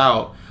point this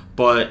out,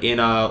 but in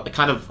a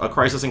kind of a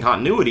crisis in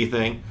continuity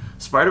thing,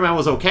 Spider-Man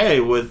was okay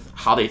with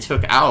how they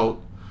took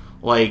out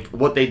like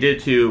what they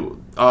did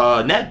to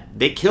Ned.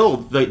 They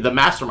killed the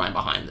mastermind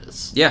behind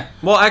this. Yeah.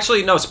 Well,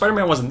 actually, no.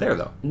 Spider-Man wasn't there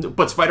though.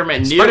 But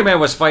Spider-Man knew. Spider-Man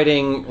was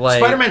fighting like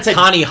Spider-Man said,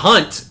 Connie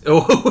Hunt. We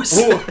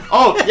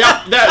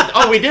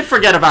did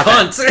forget about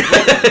Hunt.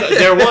 that.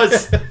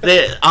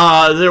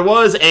 There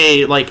was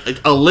a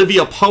like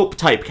Olivia Pope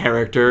type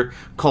character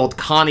called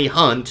Connie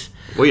Hunt.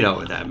 We know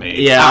what that means.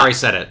 Yeah. I already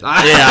said it.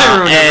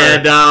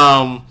 Yeah,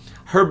 and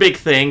her big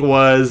thing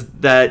was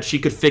that she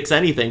could fix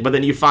anything, but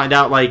then you find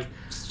out like.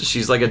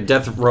 She's like a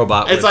death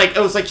robot. It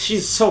was like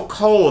she's so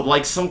cold,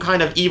 like some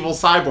kind of evil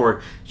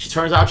cyborg. She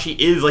turns out she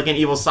is like an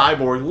evil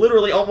cyborg,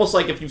 literally almost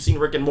like if you've seen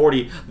Rick and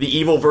Morty, the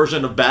evil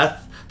version of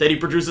Beth that he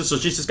produces. So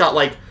she's just got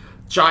like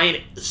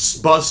giant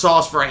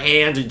buzzsaws for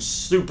hands and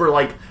super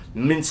like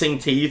mincing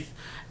teeth.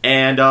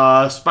 And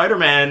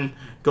Spider-Man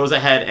goes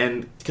ahead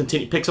and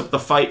picks up the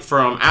fight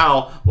from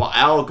Al, while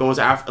Al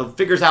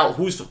figures out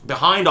who's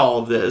behind all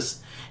of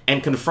this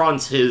and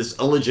confronts his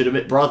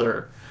illegitimate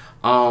brother.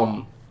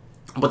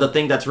 But the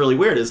thing that's really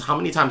weird is how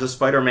many times has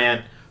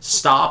Spider-Man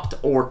stopped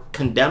or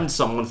condemned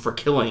someone for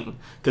killing,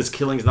 because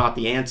killing's not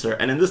the answer.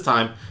 And in this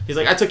time, he's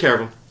like, I took care of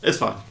him. It's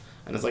fine.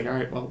 And it's like, all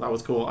right, well, that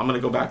was cool. I'm going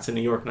to go back to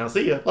New York now.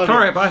 See ya. All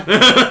right, bye.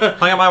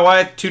 Hang out my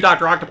wife, 2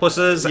 Dr.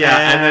 Octopuses, and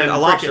then a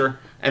lobster.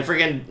 And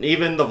freaking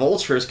even the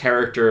Vulture's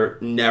character,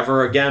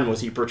 never again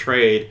was he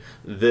portrayed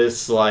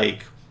this,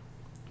 like...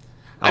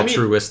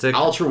 Altruistic,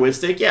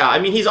 yeah. I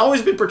mean, he's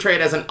always been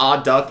portrayed as an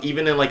odd duck,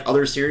 even in, like,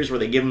 other series where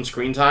they give him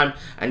screen time,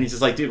 and he's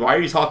just like, dude, why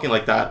are you talking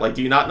like that? Like,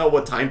 do you not know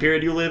what time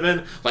period you live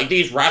in? Like,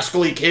 these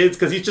rascally kids?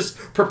 Because he's just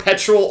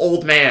perpetual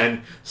old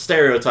man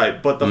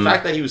stereotype. But the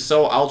fact that he was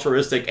so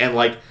altruistic and,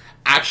 like,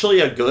 actually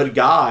a good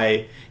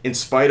guy, in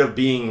spite of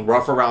being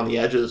rough around the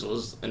edges,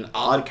 was an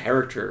odd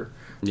character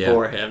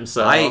for him.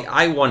 So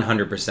I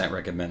 100%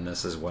 recommend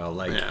this as well.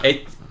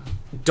 Like,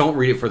 don't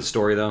read it for the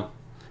story, though.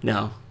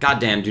 No.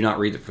 Goddamn, do not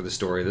read it for the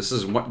story. This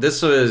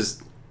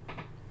was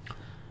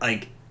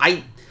like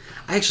I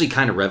actually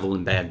kind of revel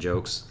in bad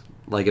jokes.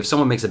 Like if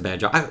someone makes a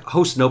bad joke, I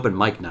host an open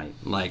mic night.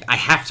 Like I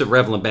have to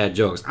revel in bad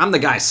jokes. I'm the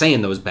guy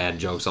saying those bad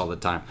jokes all the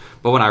time.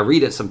 But when I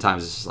read it,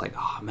 sometimes it's just like,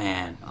 oh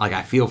man, like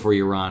I feel for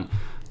you, Ron.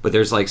 But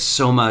there's like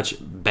so much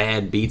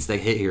bad beats they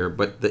hit here,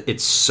 but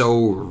it's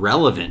so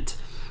relevant.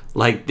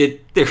 Like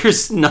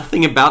there's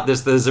nothing about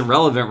this that isn't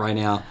relevant right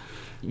now.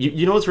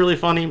 You know what's really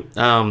funny?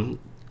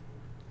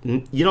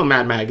 You know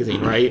Mad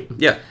Magazine, right?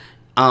 Yeah.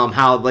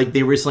 How like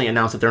they recently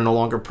announced that they're no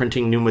longer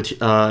printing new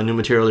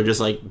material. They're just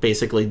like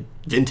basically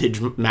vintage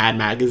Mad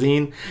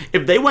Magazine.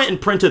 If they went and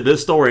printed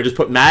this story and just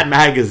put Mad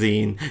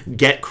Magazine,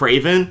 get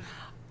Kraven,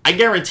 I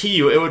guarantee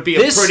you it would be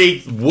this a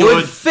pretty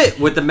would fit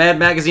with the Mad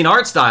Magazine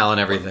art style and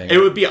everything. It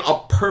would be a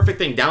perfect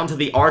thing down to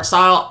the art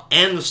style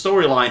and the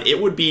storyline.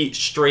 It would be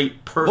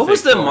straight perfect. What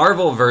was the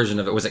Marvel version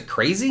of it? Was it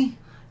Crazy?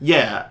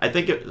 Yeah, I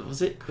think it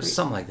was. It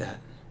something like that.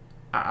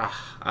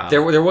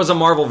 There was a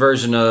Marvel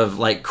version of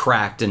like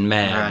Cracked and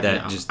Mad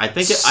that just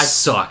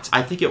sucked.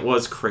 I think it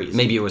was Crazy.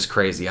 Maybe it was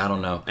Crazy. I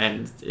don't know.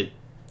 And it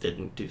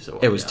didn't do so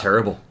well. It was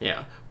terrible.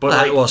 Yeah, but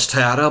that was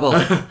terrible.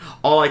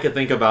 All I could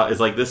think about is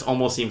like this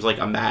almost seems like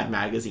a Mad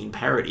Magazine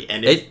parody,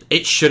 and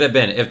it should have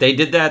been. If they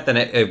did that, then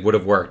it would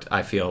have worked.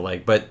 I feel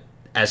like, but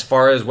as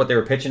far as what they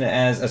were pitching it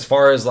as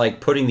far as like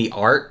putting the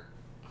art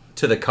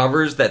to the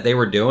covers that they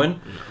were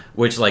doing.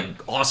 Which, like,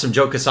 awesome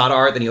Joe Quesada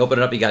art. Then you open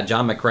it up, you got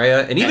John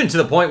McCrea. And even to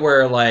the point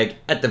where, like,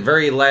 at the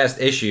very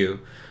last issue,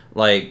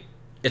 like,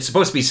 it's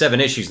supposed to be 7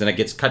 issues, then it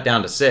gets cut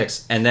down to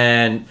 6. And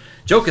then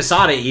Joe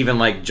Quesada even,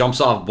 like, jumps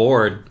off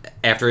board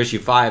after issue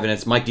 5, and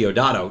it's Mike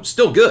Deodato.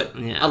 Still good.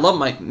 Yeah. I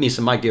love me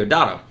some Mike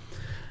Deodato.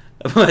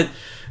 But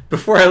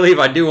Before I leave,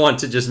 I do want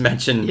to just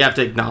mention... You have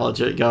to acknowledge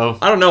it. Go.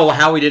 I don't know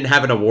how we didn't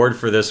have an award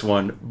for this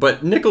one,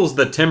 but Nichols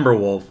the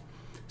Timberwolf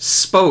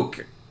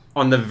spoke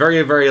on the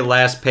very, very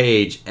last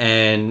page,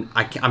 and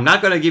I'm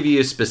not going to give you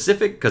a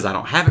specific because I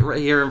don't have it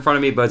right here in front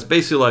of me, but it's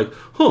basically like,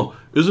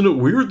 isn't it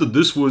weird that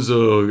this was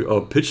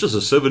pitched as a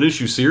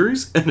 7-issue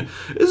series? And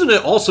isn't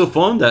it also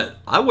fun that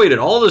I waited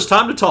all this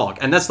time to talk?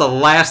 And that's the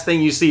last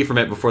thing you see from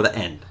it before the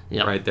end,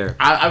 right there.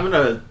 I'm going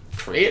to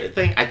create a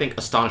thing, I think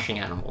Astonishing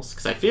Animals,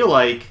 because I feel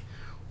like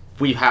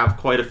we have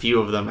quite a few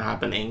of them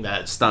happening.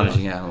 That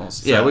Astonishing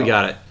Animals. Yeah, we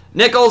got it.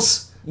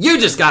 Nichols! You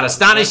just got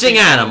Astonishing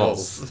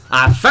Animals.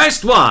 Our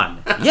first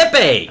one.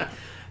 Yippee!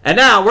 And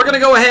now we're going to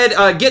go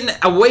ahead, getting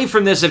away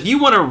from this. If you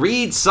want to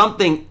read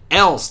something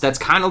else that's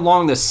kind of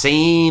along the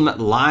same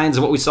lines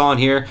of what we saw in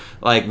here,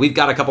 like we've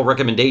got a couple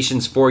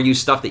recommendations for you,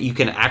 stuff that you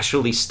can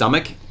actually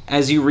stomach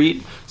as you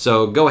read.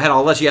 So go ahead.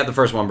 I'll let you have the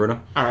first one,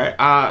 Bruno. All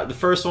right. The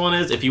first one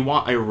is if you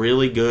want a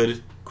really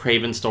good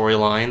Kraven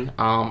storyline,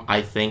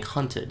 I think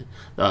Hunted.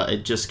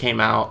 It just came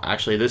out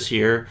actually this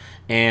year,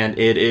 and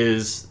it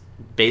is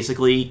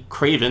basically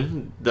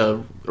Kraven,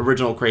 the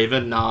original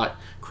Kraven, not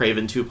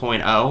Kraven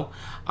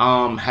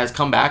 2.0, has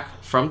come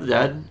back from the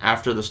dead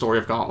after the story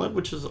of Gauntlet,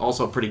 which is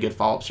also a pretty good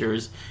follow-up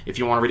series if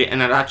you want to read it,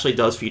 and it actually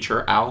does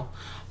feature Al.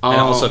 And it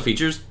also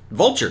features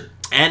Vulture.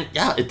 And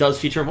yeah, it does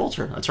feature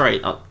Vulture. That's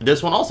right.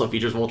 This one also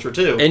features Vulture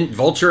too. And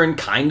Vulture in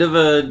kind of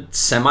a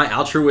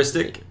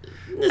semi-altruistic,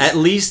 at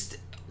least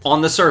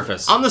on the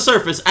surface. On the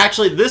surface.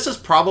 Actually, this is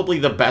probably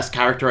the best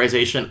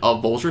characterization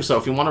of Vulture. So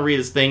if you want to read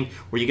this thing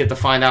where you get to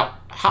find out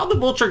how the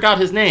Vulture got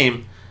his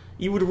name,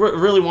 you would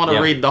really want to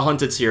read the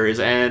Hunted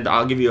series. And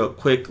I'll give you a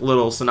quick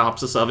little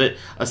synopsis of it.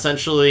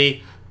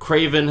 Essentially,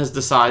 Kraven has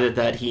decided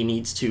that he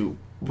needs to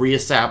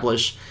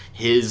reestablish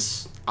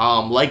his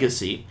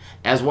legacy,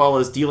 as well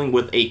as dealing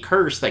with a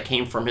curse that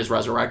came from his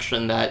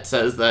resurrection that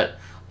says that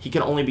he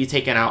can only be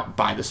taken out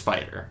by the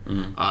spider.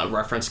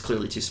 Reference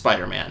clearly to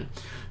Spider-Man.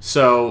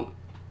 So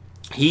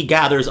he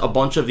gathers a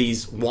bunch of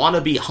these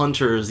wannabe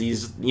hunters,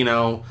 these,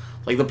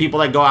 like the people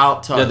that go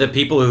out to... The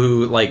people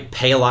who,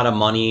 pay a lot of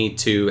money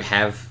to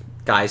have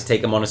guys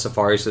take them on a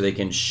safari so they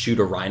can shoot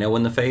a rhino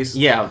in the face.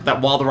 Yeah,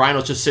 that while the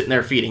rhino's just sitting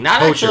there feeding. Not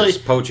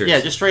poachers. Yeah,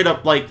 just straight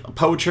up,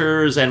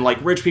 poachers and,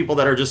 rich people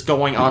that are just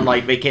going on,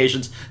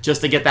 vacations just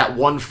to get that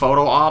one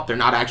photo op. They're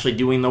not actually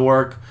doing the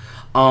work.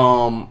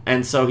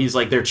 And so he's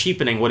they're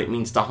cheapening what it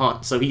means to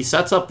hunt. So he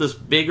sets up this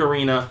big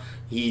arena.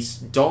 He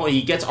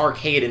gets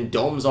arcade and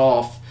domes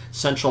off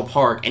Central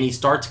Park, and he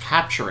starts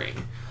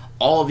capturing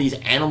all of these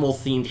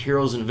animal-themed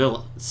heroes and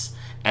villains.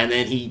 And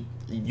then he,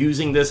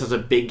 using this as a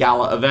big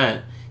gala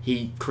event,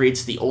 he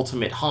creates the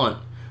ultimate hunt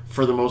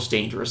for the most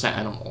dangerous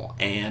animal.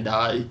 And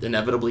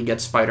inevitably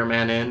gets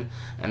Spider-Man in.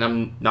 And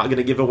I'm not going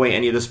to give away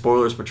any of the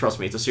spoilers, but trust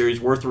me, it's a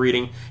series worth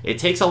reading. It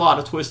takes a lot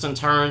of twists and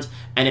turns,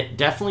 and it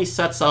definitely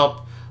sets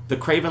up the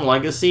Kraven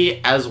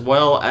legacy, as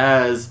well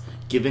as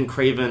giving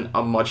Kraven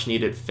a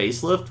much-needed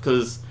facelift,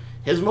 because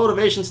his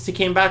motivation since he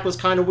came back was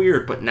kind of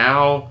weird, but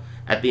now,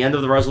 at the end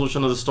of the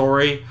resolution of the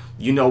story,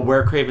 you know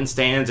where Kraven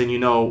stands, and you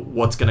know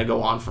what's going to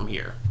go on from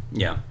here.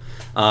 Yeah.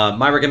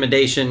 My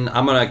recommendation,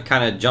 I'm going to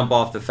kind of jump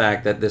off the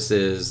fact that this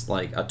is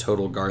a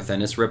total Garth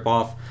Ennis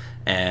ripoff,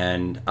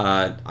 and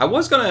I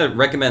was going to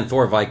recommend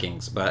Thor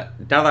Vikings, but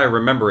now that I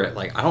remember it,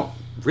 I don't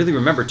really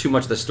remember too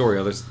much of the story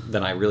other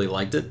than I really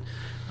liked it.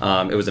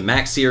 It was a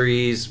Max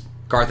series,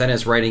 Garth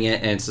Ennis writing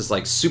it, and it's just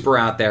super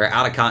out there,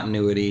 out of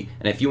continuity.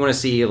 And if you want to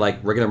see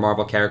regular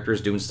Marvel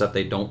characters doing stuff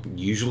they don't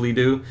usually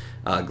do,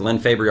 Glenn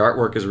Fabry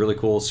artwork is really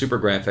cool, super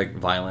graphic,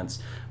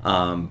 violence.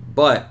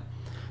 But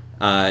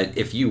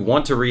if you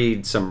want to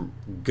read some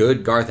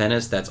good Garth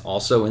Ennis that's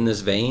also in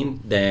this vein,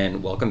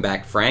 then Welcome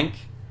Back Frank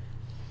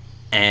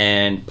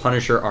and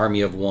Punisher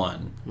Army of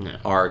One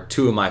are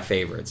two of my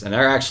favorites. And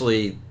they're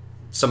actually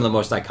some of the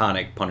most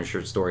iconic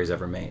Punisher stories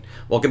ever made.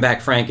 Welcome Back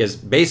Frank is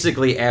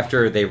basically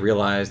after they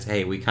realized,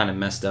 hey, we kind of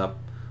messed up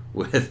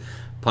with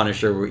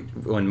Punisher.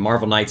 When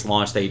Marvel Knights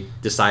launched, they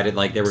decided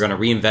they were going to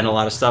reinvent a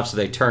lot of stuff, so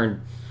they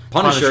turned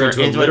Punisher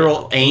into a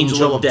literal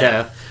angel of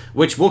death,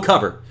 which we'll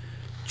cover.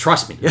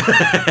 Trust me.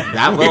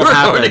 That will We're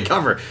happen. going to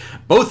cover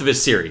both of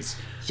his series.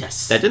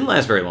 Yes. That didn't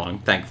last very long,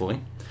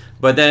 thankfully.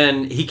 But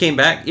then he came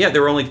back. Yeah,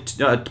 there were only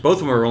both of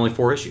them were only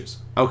 4 issues.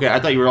 Okay, I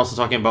thought you were also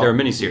talking about... They're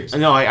miniseries.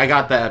 No, I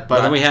got that,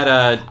 but then we had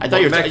I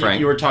thought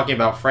you were talking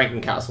about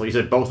Frankencastle. You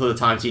said both of the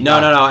times he died.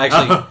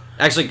 No,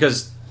 actually,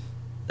 because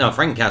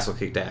Frankencastle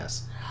kicked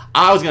ass.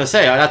 I was gonna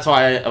say that's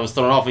why I was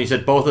thrown off when you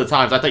said both of the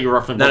times. I thought you were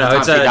referencing both the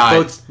times he died.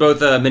 both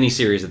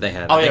miniseries that they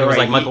had. Oh, I think yeah, it was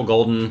right. Michael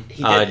Golden,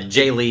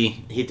 Jay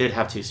Lee. He did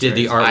have 2 series. Did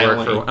the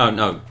artwork for? Oh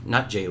no,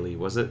 not Jay Lee.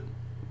 Was it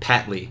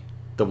Pat Lee,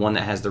 the one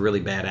that has the really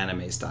bad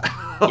anime style?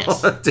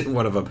 Yes, did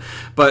one of them.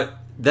 But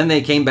then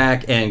they came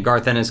back, and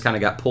Garth Ennis kind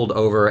of got pulled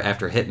over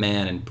after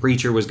Hitman, and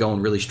Preacher was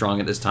going really strong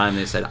at this time.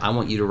 They said, "I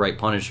want you to write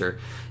Punisher,"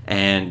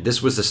 and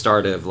this was the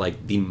start of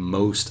the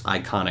most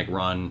iconic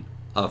run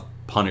of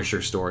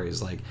Punisher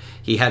stories. Like,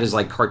 he had his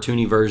like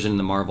cartoony version in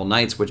the Marvel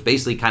Knights, which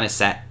basically kind of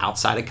sat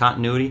outside of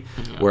continuity,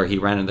 where he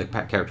ran into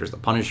the characters the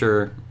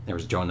Punisher, there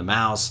was Joe and the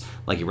Mouse,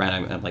 like he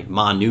ran into like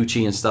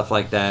Manucci and stuff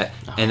like that,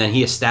 and then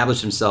he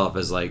established himself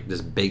as like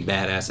this big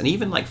badass, and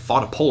even like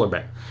fought a polar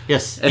bear.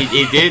 Yes,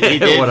 he did. He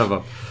did. One of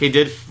them. He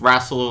did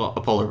wrestle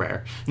a polar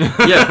bear.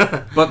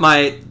 Yeah, but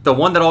the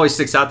one that always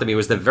sticks out to me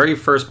was the very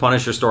first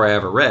Punisher story I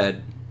ever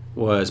read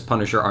was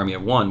Punisher Army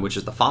of One, which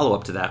is the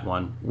follow-up to that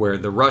one, where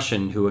the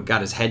Russian who had got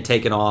his head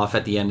taken off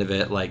at the end of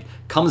it, like,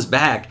 comes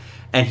back,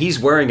 and he's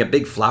wearing a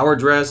big flower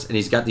dress, and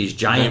he's got these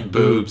giant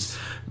boobs,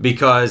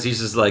 because he's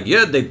just like,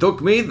 yeah, they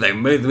took me, they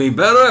made me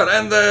better,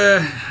 and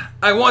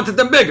I wanted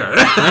them bigger.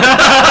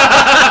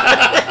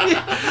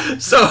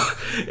 So,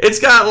 it's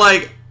got,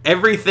 like,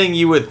 everything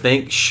you would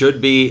think should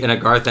be in a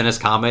Garth Ennis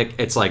comic.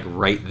 It's like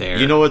right there.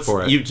 You know what's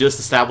you've just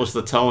established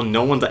the tone.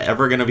 No one's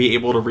ever going to be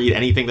able to read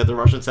anything that the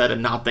Russian said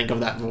and not think of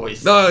that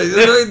voice.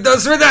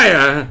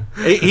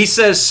 He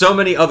says so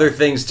many other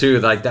things too,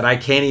 like that I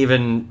can't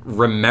even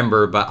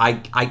remember. But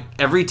I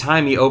every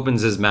time he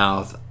opens his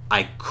mouth,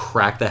 I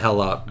crack the hell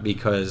up,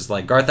 because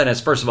like Garth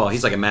Ennis, first of all,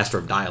 he's like a master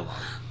of dialogue.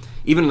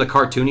 Even in the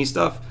cartoony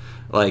stuff,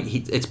 like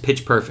it's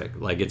pitch perfect.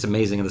 Like, it's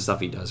amazing in the stuff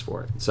he does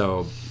for it.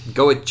 So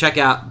go check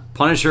out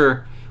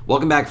Punisher,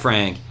 Welcome Back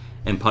Frank,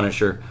 and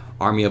Punisher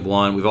Army of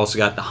One. We've also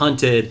got The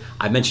Hunted.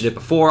 I mentioned it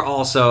before.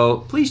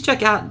 Also, please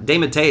check out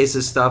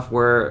DeMatteis' stuff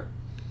where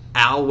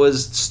Al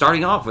was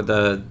starting off with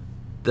the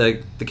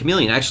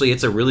Chameleon. Actually,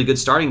 it's a really good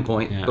starting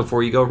point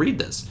before you go read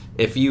this,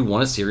 if you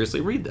want to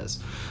seriously read this.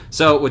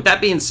 So with that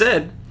being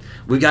said,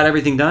 we've got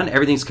everything done.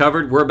 Everything's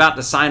covered. We're about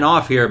to sign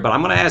off here, but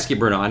I'm going to ask you,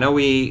 Bruno. I know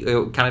we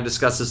kind of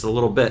discussed this a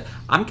little bit.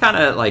 I'm kind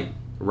of like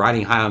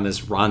riding high on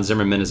this Ron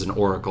Zimmerman as an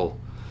oracle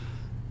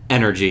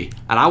energy,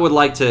 and I would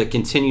like to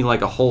continue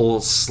like a whole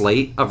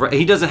slate of.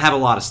 He doesn't have a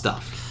lot of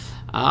stuff.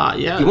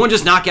 Yeah. You want to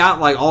just knock out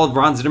like all of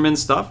Ron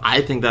Zimmerman's stuff?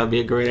 I think that would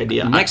be a great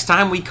idea. Next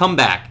time we come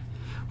back,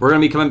 we're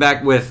going to be coming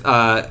back with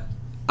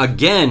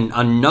again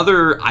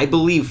another, I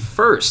believe,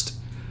 first.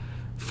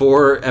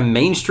 For a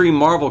mainstream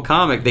Marvel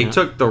comic, they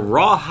took the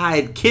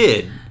Rawhide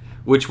Kid,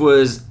 which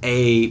was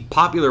a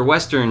popular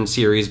Western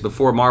series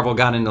before Marvel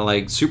got into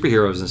like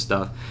superheroes and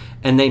stuff,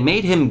 and they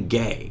made him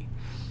gay,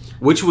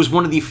 which was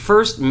one of the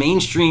first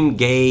mainstream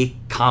gay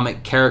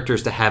comic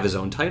characters to have his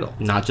own title.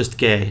 Not just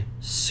gay,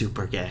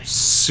 super gay.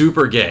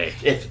 Super gay.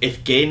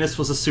 If gayness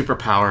was a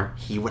superpower,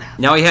 he would have.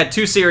 Now, he had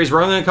two series.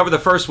 We're only going to cover the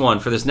first one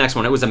for this next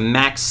one. It was a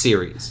Max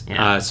series.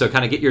 Yeah. So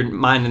kind of get your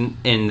mind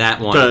in that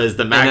one. Because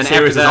the Max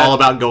series is all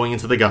about going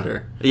into the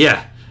gutter.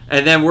 Yeah.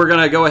 And then we're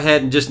going to go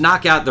ahead and just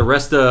knock out the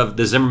rest of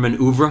the Zimmerman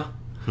oeuvre.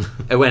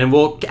 And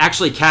we'll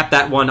actually cap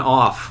that one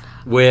off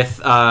with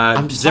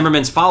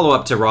Zimmerman's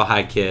follow-up to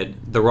Rawhide Kid,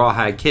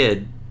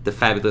 The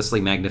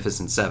Fabulously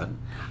Magnificent Seven.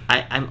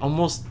 I'm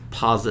almost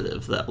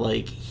positive that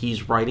like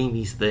he's writing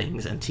these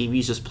things and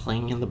TV's just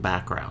playing in the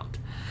background.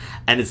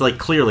 And it's like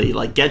clearly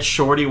like Get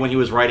Shorty when he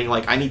was writing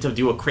like I need to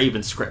do a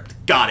Craven script.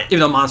 Got it.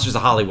 Even though Monsters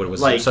of Hollywood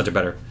was like, such a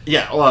better.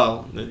 Yeah,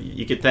 well,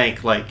 you could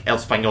thank like El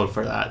Español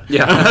for that.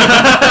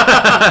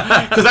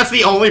 Yeah. Because that's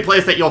the only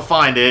place that you'll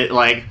find it,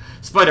 like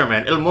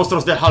Spider-Man, El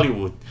Monstruos de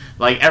Hollywood.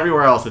 Like,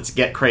 everywhere else, it's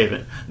Get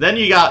Craven. Then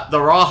you got the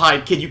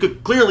Rawhide Kid. You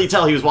could clearly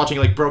tell he was watching,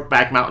 like,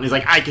 Brokeback Mountain. He's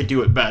like, I could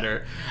do it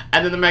better.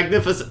 And then the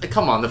Magnificent...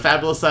 Come on, the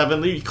Fabulous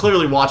Seven. You're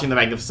clearly watching the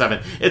Magnificent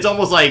Seven. It's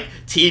almost like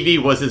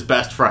TV was his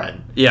best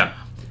friend. Yeah.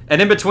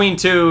 And in between,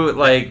 too,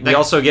 like, we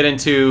also get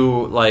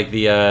into, like,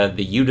 the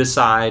You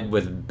Decide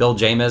with Bill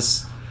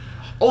Jamis.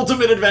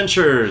 Ultimate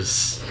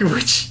Adventures.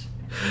 Which...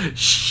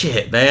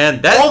 Shit,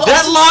 man.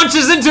 That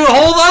launches into a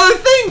whole other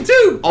thing,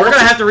 too. We're going to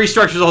have to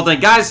restructure the whole thing.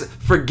 Guys,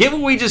 forget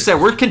what we just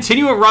said. We're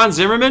continuing with Ron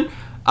Zimmerman.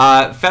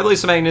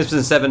 Fabulous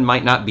Magnificent 7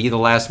 might not be the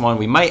last one.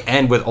 We might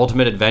end with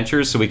Ultimate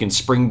Adventures so we can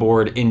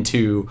springboard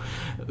into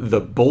the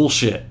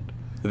bullshit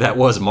that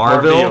was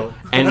Marvel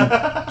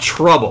and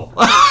Trouble.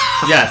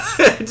 Yes.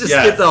 Just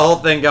get the whole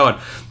thing going.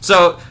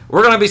 So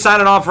we're going to be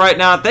signing off right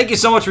now. Thank you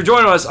so much for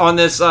joining us on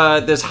this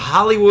this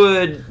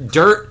Hollywood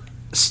dirt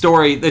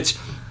story. That's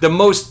the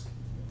most...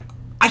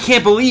 I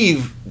can't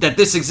believe that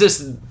this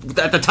existed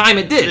at the time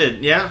it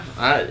did. Yeah.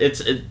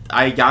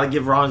 I got to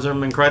give Ron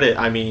Zimmerman credit.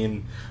 I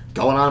mean...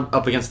 Going on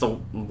up against the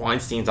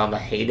Weinsteins on the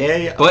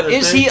heyday. But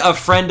is he a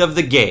friend of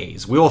the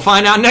gays? We will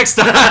find out next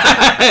time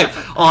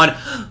on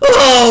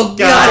Oh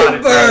God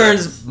It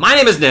Burns. My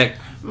name is Nick.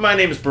 My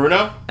name is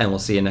Bruno. And we'll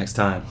see you next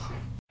time.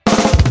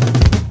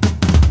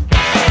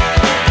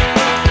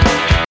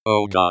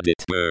 Oh God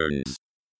It Burns.